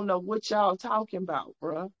 I don't know what y'all talking about,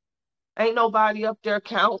 bruh. Ain't nobody up there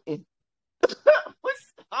counting. What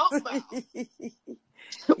you talking about?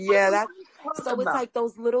 Yeah, What that you talking so it's about? like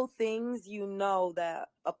those little things that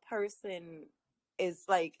a person is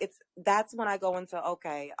like, it's that's when I go into,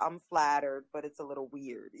 okay, I'm flattered, but it's a little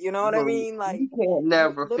weird. You know what I Bro, mean? Like you can't you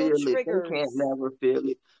never little feel it. They can't triggers. never feel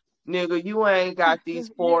it. Nigga, you ain't got these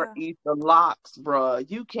four Yeah. ether locks, bruh.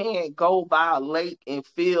 You can't go by a lake and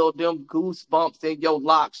feel them goosebumps in your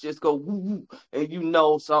locks just go woo woo and you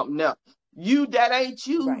know something else. That ain't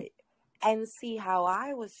you. Right. And see how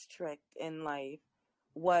I was tricked in life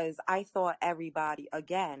was I thought everybody,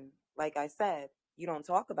 again, like I said, you don't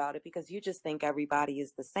talk about it because you just think everybody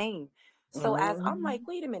is the same. So as I'm like, Mhm.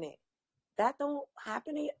 wait a minute, that don't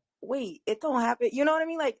happen. Wait, it don't happen. You know what I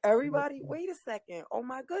mean? Like everybody, wait a second. Oh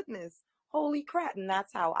my goodness. Holy crap. And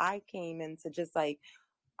that's how I came into just like,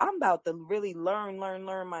 I'm about to really learn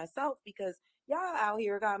myself because y'all out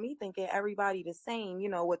here got me thinking everybody the same,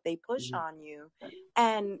 what they push on you.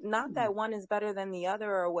 And not that one is better than the other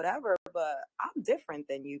or whatever, but I'm different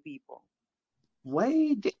than you people.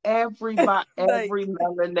 Everybody, Like, every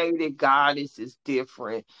melanated goddess is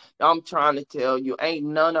different. I'm trying to tell you, ain't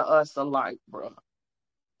none of us alike, bruh.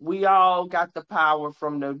 We all got the power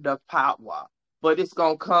from the power, but it's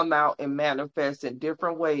gonna come out and manifest in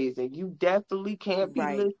different ways. And you definitely can't be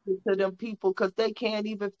right. listening to them people because they can't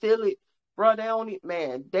even feel it, bro.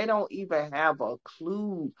 They don't even have a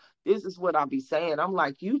clue. This is what I be saying. I'm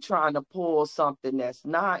like, you trying to pull something that's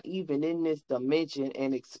not even in this dimension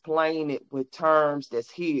and explain it with terms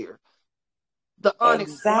that's here. The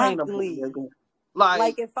unexplainable, Exactly. nigga. Like,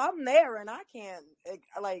 Like if I'm there and I can't,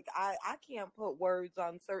 like I can't put words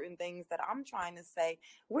on certain things that I'm trying to say.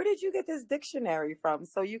 Where did you get this dictionary from?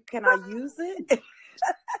 So can I use it?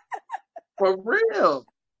 for real.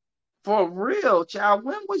 For real, child.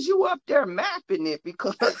 When was you up there mapping it?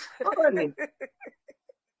 Because, honey,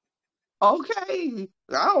 okay,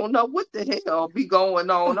 I don't know what the hell be going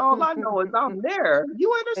on. All I know is I'm there.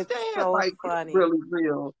 You It's understand? so Like, it's funny. really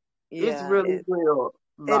real. It's Yeah, really real.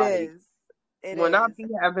 it Like, is. It when I is. be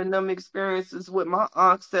having them experiences with my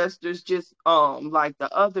ancestors, just like the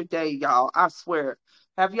other day, y'all, I swear.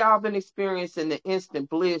 Have y'all been experiencing the instant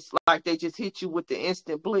bliss? Like they just hit you with the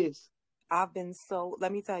instant bliss? I've been so,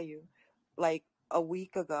 let me tell you, like a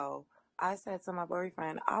week ago, I said to my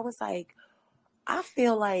boyfriend, I was like, I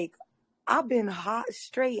feel like I've been hot,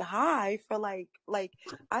 straight high for like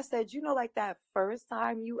I said, like that first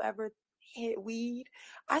time you ever hit weed.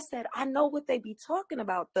 I said, I know what they be talking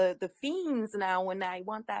about, the fiends now when I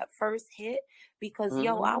want that first hit because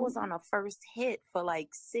I was Mm-hmm. on a first hit for like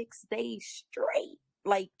 6 days straight.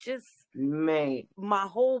 Like just Man. my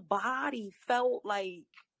whole body felt like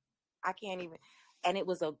I can't even. And it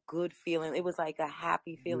was a good feeling. It was like a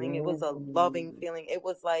happy feeling. It was a loving Yes. feeling. It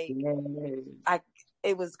was like Yes. I.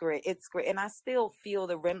 It was great. It's great, and I still feel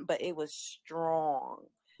the rim, but it was strong.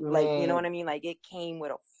 Like you know Man. what I mean. Like it came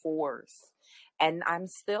with a force, and I'm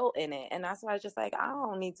still in it. And that's why I was just like, I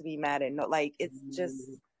don't need to be mad at no. Like it's just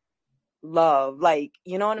love. Like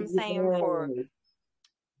you know what I'm saying Yes.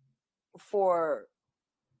 for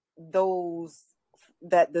those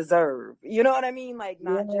that deserve. You know what I mean? Like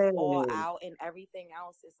not just all Yes. out and everything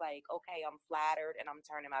else is like, okay, I'm flattered and I'm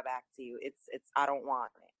turning my back to you. It's I don't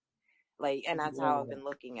want it. Like and that's how I've Yes. been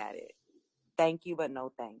looking at it. Thank you, but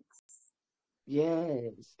no thanks.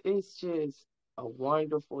 Yes. It's just a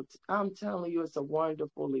wonderful, I'm telling you, it's a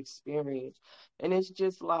wonderful experience. And it's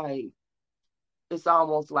just like, it's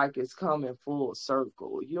almost like it's coming full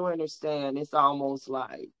circle. You understand? It's almost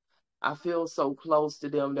like I feel so close to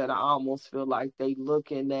them that I almost feel like they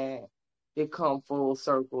looking at it come full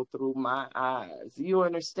circle through my eyes. You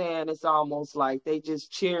understand? It's almost like they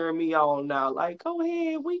just cheering me on now, like, go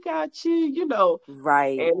ahead, we got you.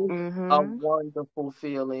 Right. And it's a Mm-hmm. wonderful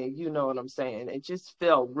feeling, you know what I'm saying? It just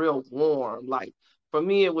felt real warm. Like for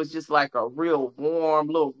me, it was just like a real warm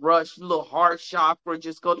little rush, little heart chakra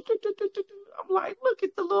just go. I'm like, look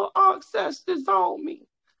at the little ancestors on me.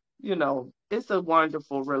 It's a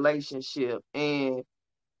wonderful relationship, and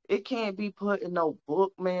it can't be put in no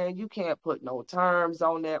book, man. You can't put no terms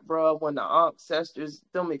on that, bro. When the ancestors,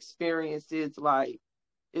 them experiences, like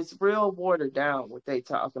it's real watered down what they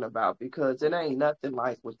talking about, because it ain't nothing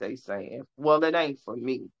like what they saying. Well, it ain't for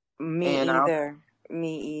me. Me And I either.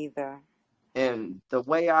 Me either. and the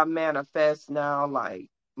way I manifest now, like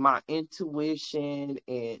my intuition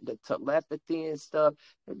and the telepathy and stuff,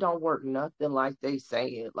 it don't work nothing like they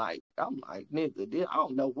saying. Like I'm like, nigga, I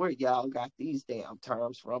don't know where y'all got these damn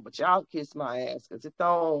terms from, but y'all kiss my ass, because it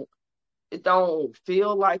don't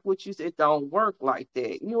feel like what you said. It don't work like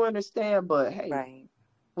that. You understand? But hey, Right.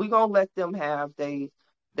 we gonna let them have they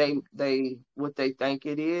what they think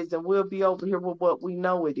it is, and we'll be over here with what we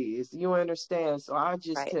know it is. You understand? So I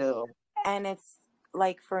just Right. tell. And it's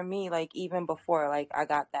like for me, like even before, like I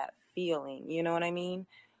got that feeling, you know what I mean?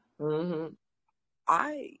 Mm-hmm.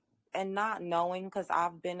 I and not knowing, because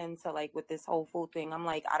I've been into like with this whole food thing, I'm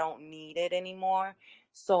like, I don't need it anymore.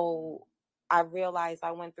 So I realized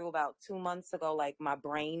I went through about 2 months ago, like my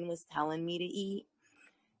brain was telling me to eat.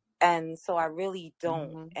 And so I really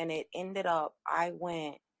don't. Mm-hmm. And it ended up, I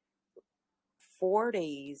went 4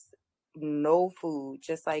 days, no food,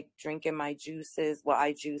 just like drinking my juices. Well,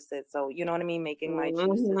 I juice it. So, you know what I mean? Making my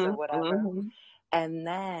juices or Mm-hmm. whatever. Mm-hmm. And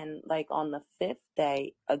then, like on the fifth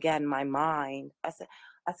day, again, my mind, I said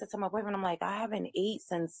to my boyfriend, I'm like, I haven't ate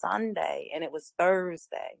since Sunday, and it was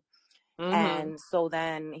Thursday. Mm-hmm. And so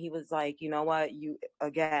then he was like, you know what?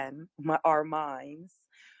 Our minds,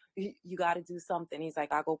 you got to do something. He's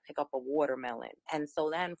like, I'll go pick up a watermelon. And so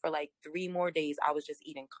then for like 3 more days, I was just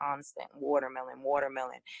eating constant watermelon,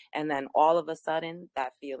 watermelon. And then all of a sudden,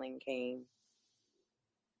 that feeling came.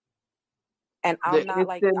 And The I'm not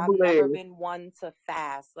like, instant I've never bliss. been one to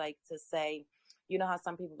fast, like to say, you know how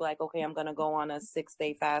some people be like, okay, I'm going to go on a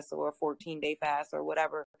 6-day fast or a 14-day fast or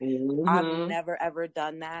whatever. I've Mm-hmm. never ever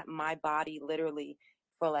done that. My body literally,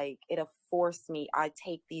 for like, it'll force me. I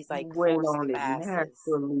take these You like went forced on it fasts.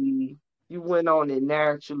 naturally. You went on it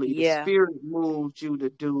naturally. The Yeah. spirit moved you to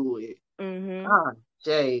do it. Mm-hmm. Ah,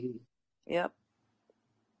 Jay. Yep.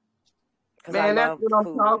 Because I Man, that's love what the I'm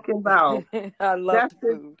food. talking about. I love That's the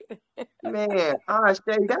it. food. Man,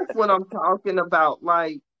 Shay, that's what I'm talking about.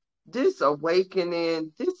 Like this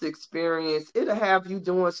awakening, this experience, it'll have you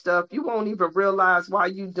doing stuff you won't even realize why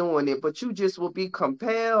you doing it, but you just will be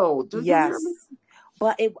compelled. Do you hear me? Yes.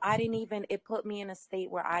 But it put me in a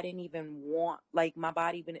state where I didn't even want, like my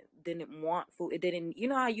body didn't want food. It didn't, you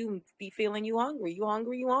know how you be feeling you hungry, you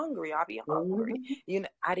hungry, you hungry. I'll be hungry. Mhm. You know,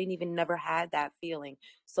 I didn't even never had that feeling.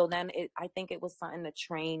 So then I think it was something to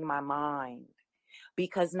train my mind,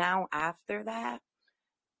 because now after that,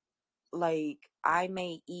 like I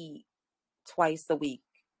may eat twice a week.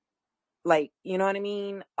 Like, you know what I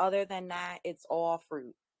mean? Other than that, it's all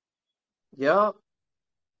fruit. Yup.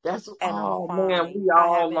 That's And I'm man, fine. we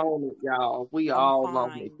all on it, y'all. We I'm all on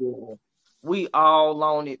it, fine. yeah. We all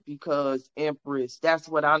on it because Empress, that's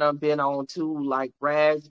what I done been on too, like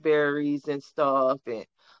raspberries and stuff, and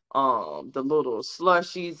the little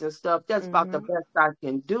slushies and stuff. That's about the Mm-hmm. best I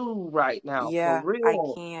can do right now, for Yeah, I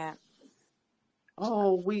real. can't.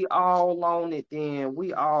 Oh, we all on it then.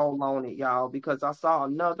 We all on it, y'all, because I saw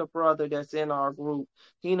another brother that's in our group.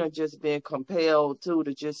 He done just been compelled to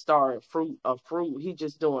just start a fruit. He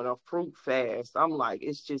just doing a fruit fast. I'm like,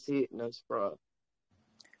 it's just hitting us, bro.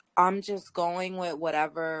 I'm just going with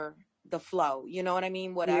whatever the flow. You know what I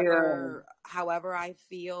mean? Yeah. Whatever, however I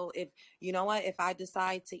feel. If you know what, if I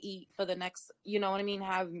decide to eat for the next, you know what I mean,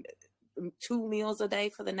 have 2 meals a day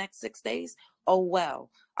for the next 6 days. Oh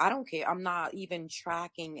well, I don't care. I'm not even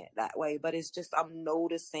tracking it that way, but it's just I'm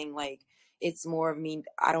noticing like it's more of me.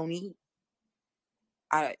 I don't eat.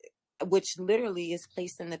 I, which literally is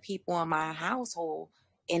placing the people in my household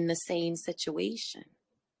in the same situation.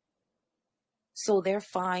 So they're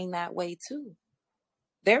fine that way too.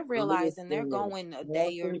 They're realizing they're Listen, going a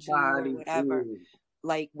day or two or everybody whatever, is.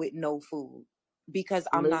 like with no food, because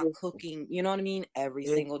I'm not Listen, cooking, you know what I mean? Every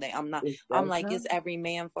it's, single day. it's I'm that like, it's time. every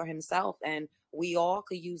man for himself, and we all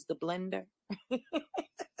could use the blender.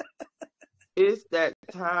 It's that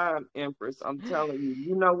time, Empress. I'm telling you.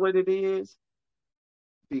 You know what it is?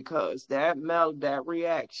 Because that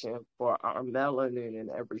reaction for our melanin and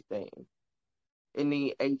everything, it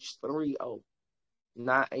need H3O,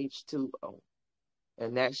 not H2O.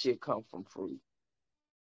 And that shit come from fruit.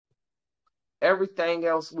 Everything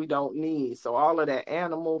else we don't need. So all of that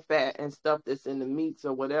animal fat and stuff that's in the meats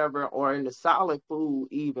or whatever, or in the solid food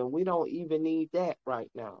even, we don't even need that right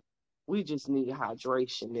now. We just need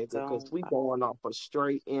hydration, nigga, because So we going off a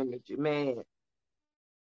straight energy. Man,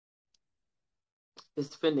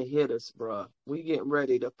 it's finna hit us, bruh. We getting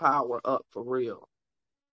ready to power up for real.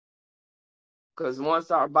 Because once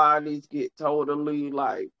our bodies get totally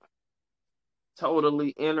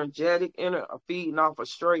energetic, feeding off a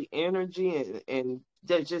straight energy and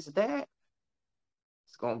That just that,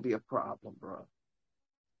 it's gonna be a problem, bro.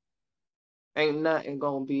 Ain't nothing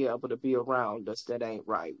gonna be able to be around us that ain't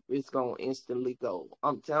right. It's gonna instantly go.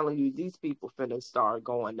 I'm telling you, these people finna start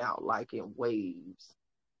going out like in waves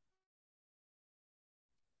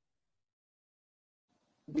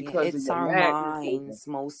Yeah, because of it's your our magnetism. minds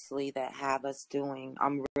mostly that have us doing,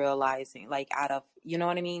 I'm realizing, like out of, you know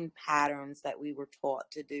what I mean, patterns that we were taught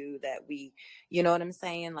to do that we, you know what I'm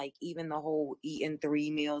saying? Like even the whole eating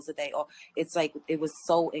 3 meals a day, or it's like it was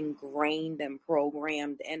so ingrained and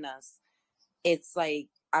programmed in us. It's like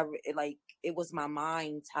like it was my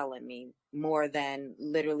mind telling me more than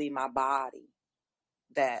literally my body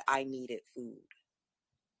that I needed food.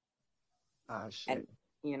 Ah, And shit.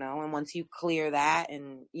 and once you clear that,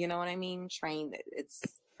 and you know what I mean, train, it's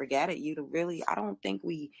forget it. You to really,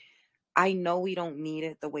 I know we don't need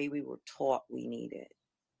it the way we were taught we need it.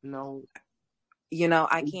 No,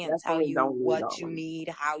 I we can't tell definitely you don't need what all you of it. need,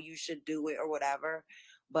 how you should do it or whatever,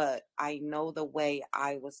 but I know the way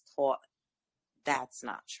I was taught, that's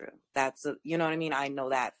not true. You know what I mean, I know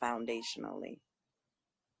that foundationally.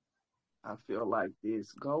 I feel like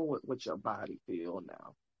this. Go with what your body feel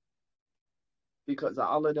now. Because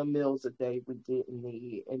all of the meals a day we didn't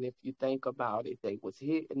need, and if you think about it, they was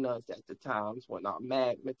hitting us at the times when our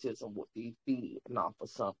magnetism would be feeding off of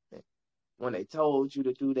something. When they told you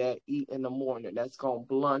to do that, eat in the morning, that's gonna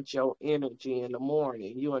blunt your energy in the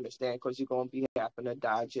morning. You understand? Because you're gonna be having to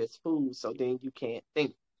digest food, so then you can't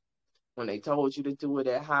think. When they told you to do it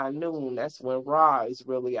at high noon, that's when Ra is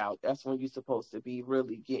really out. That's when you're supposed to be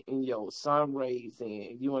really getting your sun rays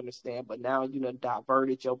in. You understand? But now you done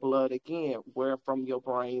diverted your blood again, where from your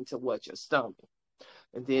brain to what, your stomach.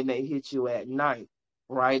 And then they hit you at night,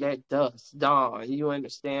 right at dusk, dawn. You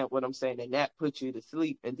understand what I'm saying? And that puts you to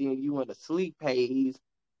sleep. And then you in a sleep haze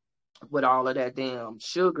with all of that damn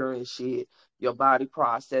sugar and shit, your body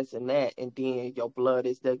processing that, and then your blood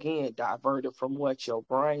is again diverted from what, your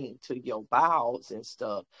brain to your bowels and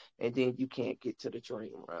stuff, and then you can't get to the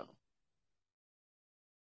dream realm.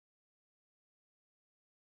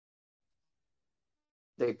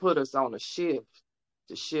 They put us on a shift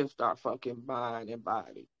to shift our fucking mind and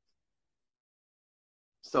body.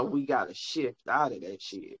 So we gotta shift out of that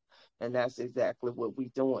shit. And that's exactly what we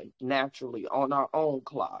doing naturally on our own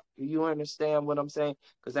clock. You understand what I'm saying?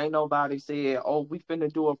 Because ain't nobody said, oh, we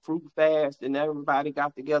finna do a fruit fast, and everybody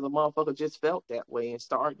got together. Motherfucker just felt that way and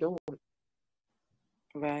started doing it.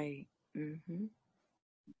 Right. Mm-hmm.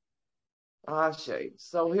 Ah, shit.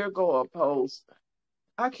 So here go a post.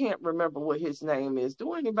 I can't remember what his name is.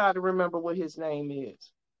 Do anybody remember what his name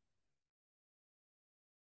is?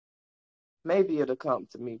 Maybe it'll come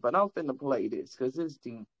to me, but I'm finna play this because it's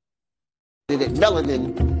deep. That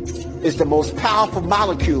melanin is the most powerful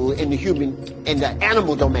molecule in the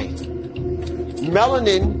animal domain.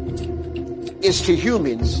 Melanin is to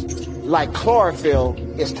humans like chlorophyll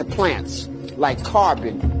is to plants, like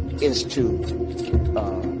carbon is to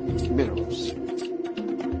minerals.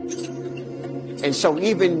 And so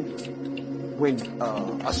even when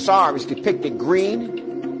Asar is depicted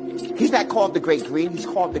green, he's not called the Great Green, he's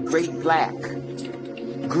called the Great Black.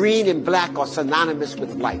 Green and black are synonymous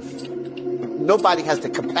with life. Nobody has the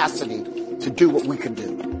capacity to do what we can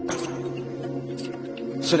do.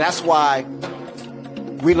 So that's why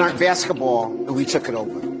we learned basketball and we took it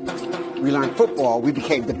over. We learned football, we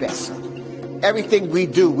became the best. Everything we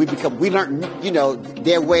do, we learned,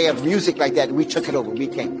 their way of music like that, and we took it over. We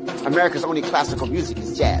became, America's only classical music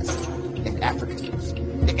is jazz and African music.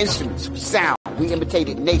 The instruments, sound, we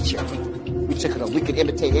imitated nature. We took it over. We could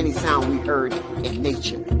imitate any sound we heard in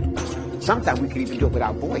nature. Sometimes we could even do it with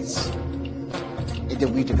our voice. And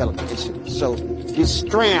then we developed the instruments. So these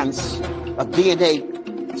strands of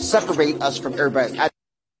DNA separate us from everybody. I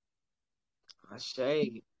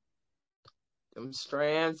shade. Them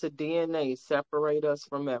strands of DNA separate us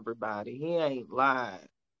from everybody. He ain't lied.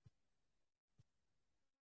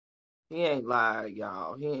 He ain't lied,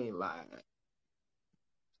 y'all. He ain't lied.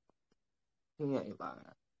 He ain't lied.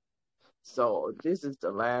 So this is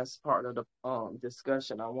the last part of the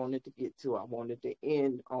discussion I wanted to get to. I wanted to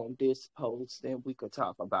end on this post, and we could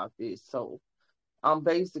talk about this. So I'm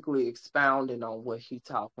basically expounding on what he's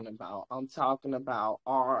talking about. I'm talking about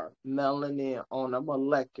our melanin on a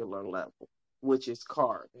molecular level, which is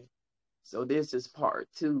carbon. So this is part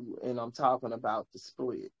 2, and I'm talking about the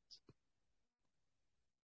split.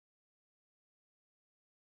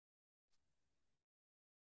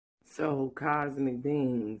 So, cosmic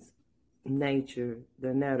beings, nature, the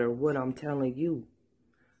netter, what I'm telling you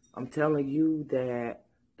that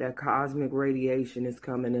that cosmic radiation is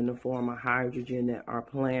coming in the form of hydrogen, that our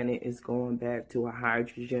planet is going back to a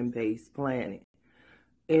hydrogen-based planet.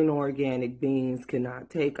 inorganic beings cannot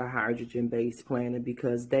take a hydrogen-based planet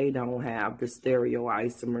because they don't have the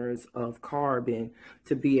stereoisomers of carbon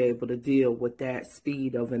to be able to deal with that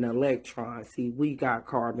speed of an electron. See, we got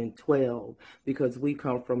carbon-12 because we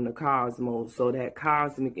come from the cosmos. So that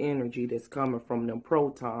cosmic energy that's coming from them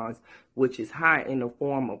protons, which is hot in the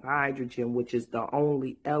form of hydrogen, which is the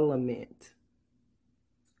only element.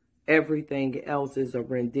 Everything else is a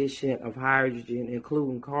rendition of hydrogen,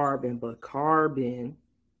 including carbon, but carbon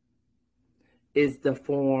is the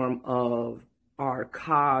form of our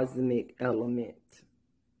cosmic element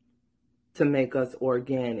to make us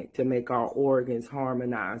organic, to make our organs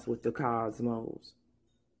harmonize with the cosmos.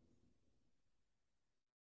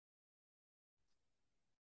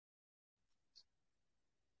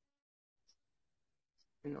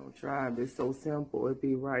 You know, tribe is so simple. It'd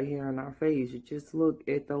be right here in our face. You just look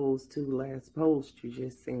at those two last posts you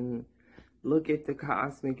just seen. Look at the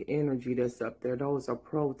cosmic energy that's up there. Those are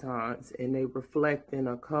protons, and they reflect in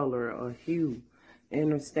a color, a hue.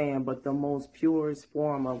 Understand? But the most purest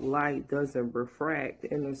form of light doesn't refract.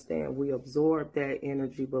 Understand? We absorb that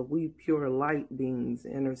energy, but we pure light beings.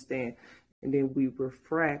 Understand? And then we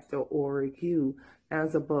refract the auric hue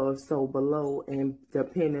as above, so below, and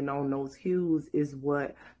depending on those hues is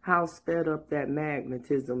how sped up that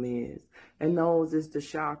magnetism is. And those is the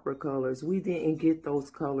chakra colors. We didn't get those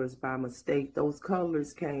colors by mistake. Those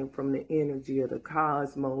colors came from the energy of the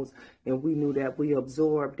cosmos, and we knew that we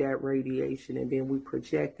absorbed that radiation, and then we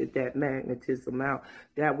projected that magnetism out.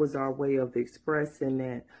 That was our way of expressing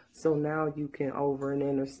that. So now you can over and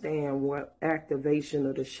understand what activation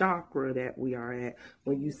of the chakra that we are at.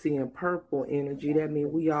 When you see in purple energy, that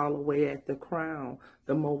means we all the way at the crown,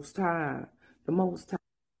 the most high, the most high.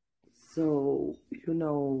 So, you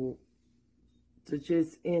know, to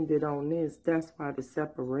just end it on this, that's why the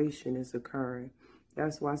separation is occurring.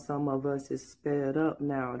 That's why some of us is sped up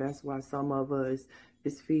now. That's why some of us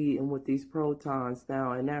is feeding with these protons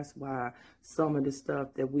now. And that's why some of the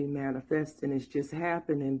stuff that we manifesting is just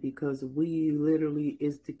happening, because we literally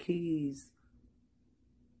is the keys.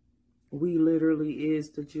 We literally is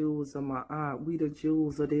the jewels of my eye. We the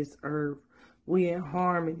jewels of this earth. We in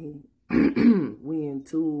harmony. We in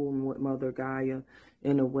tune with Mother Gaia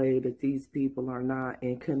in a way that these people are not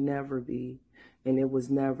and can never be. And it was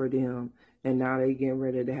never them. And now they getting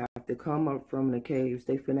ready to have to come up from the caves.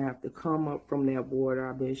 They finna have to come up from that water.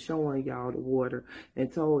 I've been showing y'all the water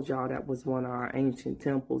and told y'all that was one of our ancient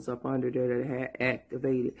temples up under there that had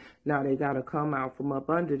activated. Now they gotta come out from up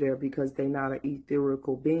under there because they not an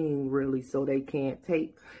etherical being really, so they can't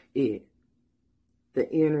take it,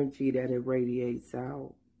 the energy that it radiates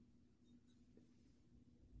out.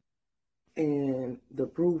 And the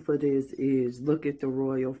proof of this is, look at the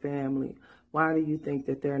royal family. Why do you think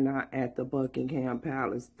that they're not at the Buckingham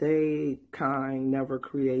Palace? They kind never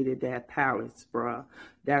created that palace, bruh.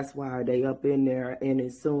 That's why they up in there, and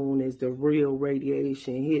as soon as the real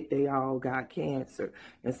radiation hit, they all got cancer.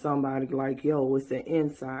 And somebody like, yo, it's an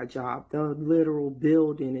inside job. The literal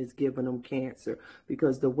building is giving them cancer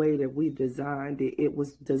because the way that we designed it, it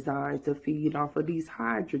was designed to feed off of these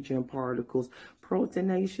hydrogen particles,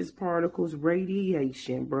 proteinaceous particles,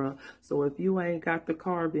 radiation, bruh. So if you ain't got the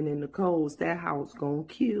carbon in the coals, that house gonna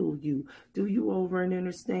kill you. Do you over and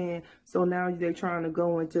understand? So now they're trying to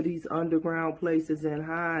go into these underground places and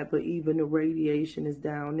hide, but even the radiation is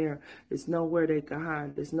down there. There's nowhere they can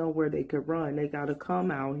hide. There's nowhere they can run. They gotta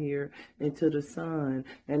come out here into the sun.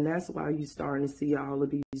 And that's why you're starting to see all of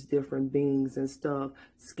these different beings and stuff,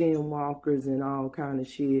 skinwalkers and all kind of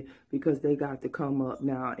shit, because they got to come up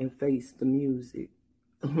now and face the music.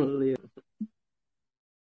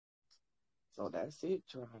 So that's it,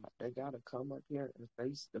 tribe. They gotta come up here and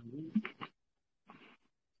face the music.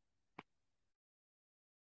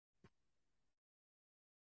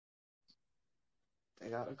 They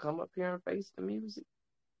gotta come up here and face the music.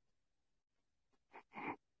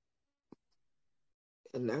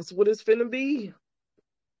 And that's what it's finna be.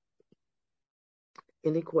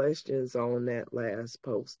 Any questions on that last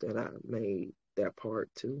post that I made, that part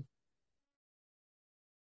 2?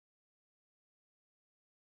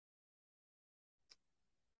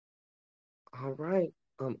 All right.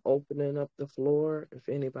 I'm opening up the floor. If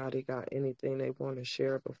anybody got anything they want to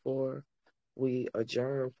share before we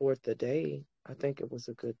adjourn for the day, I think it was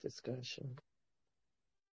a good discussion.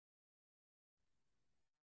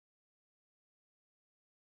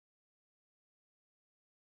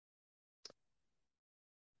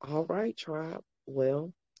 All right, tribe.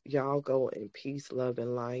 Well, y'all go in peace, love,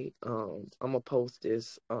 and light. I'm gonna post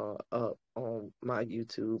this up on my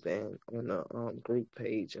YouTube and on the group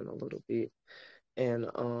page in a little bit. And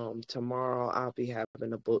tomorrow I'll be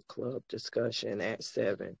having a book club discussion at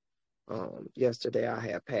 7. Yesterday I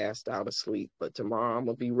had passed out of sleep, but tomorrow I'm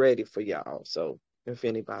gonna be ready for y'all. So if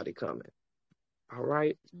anybody coming. All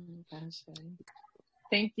right.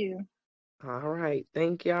 Thank you. All right.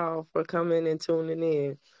 Thank y'all for coming and tuning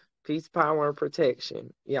in. Peace, power, and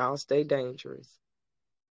protection. Y'all stay dangerous.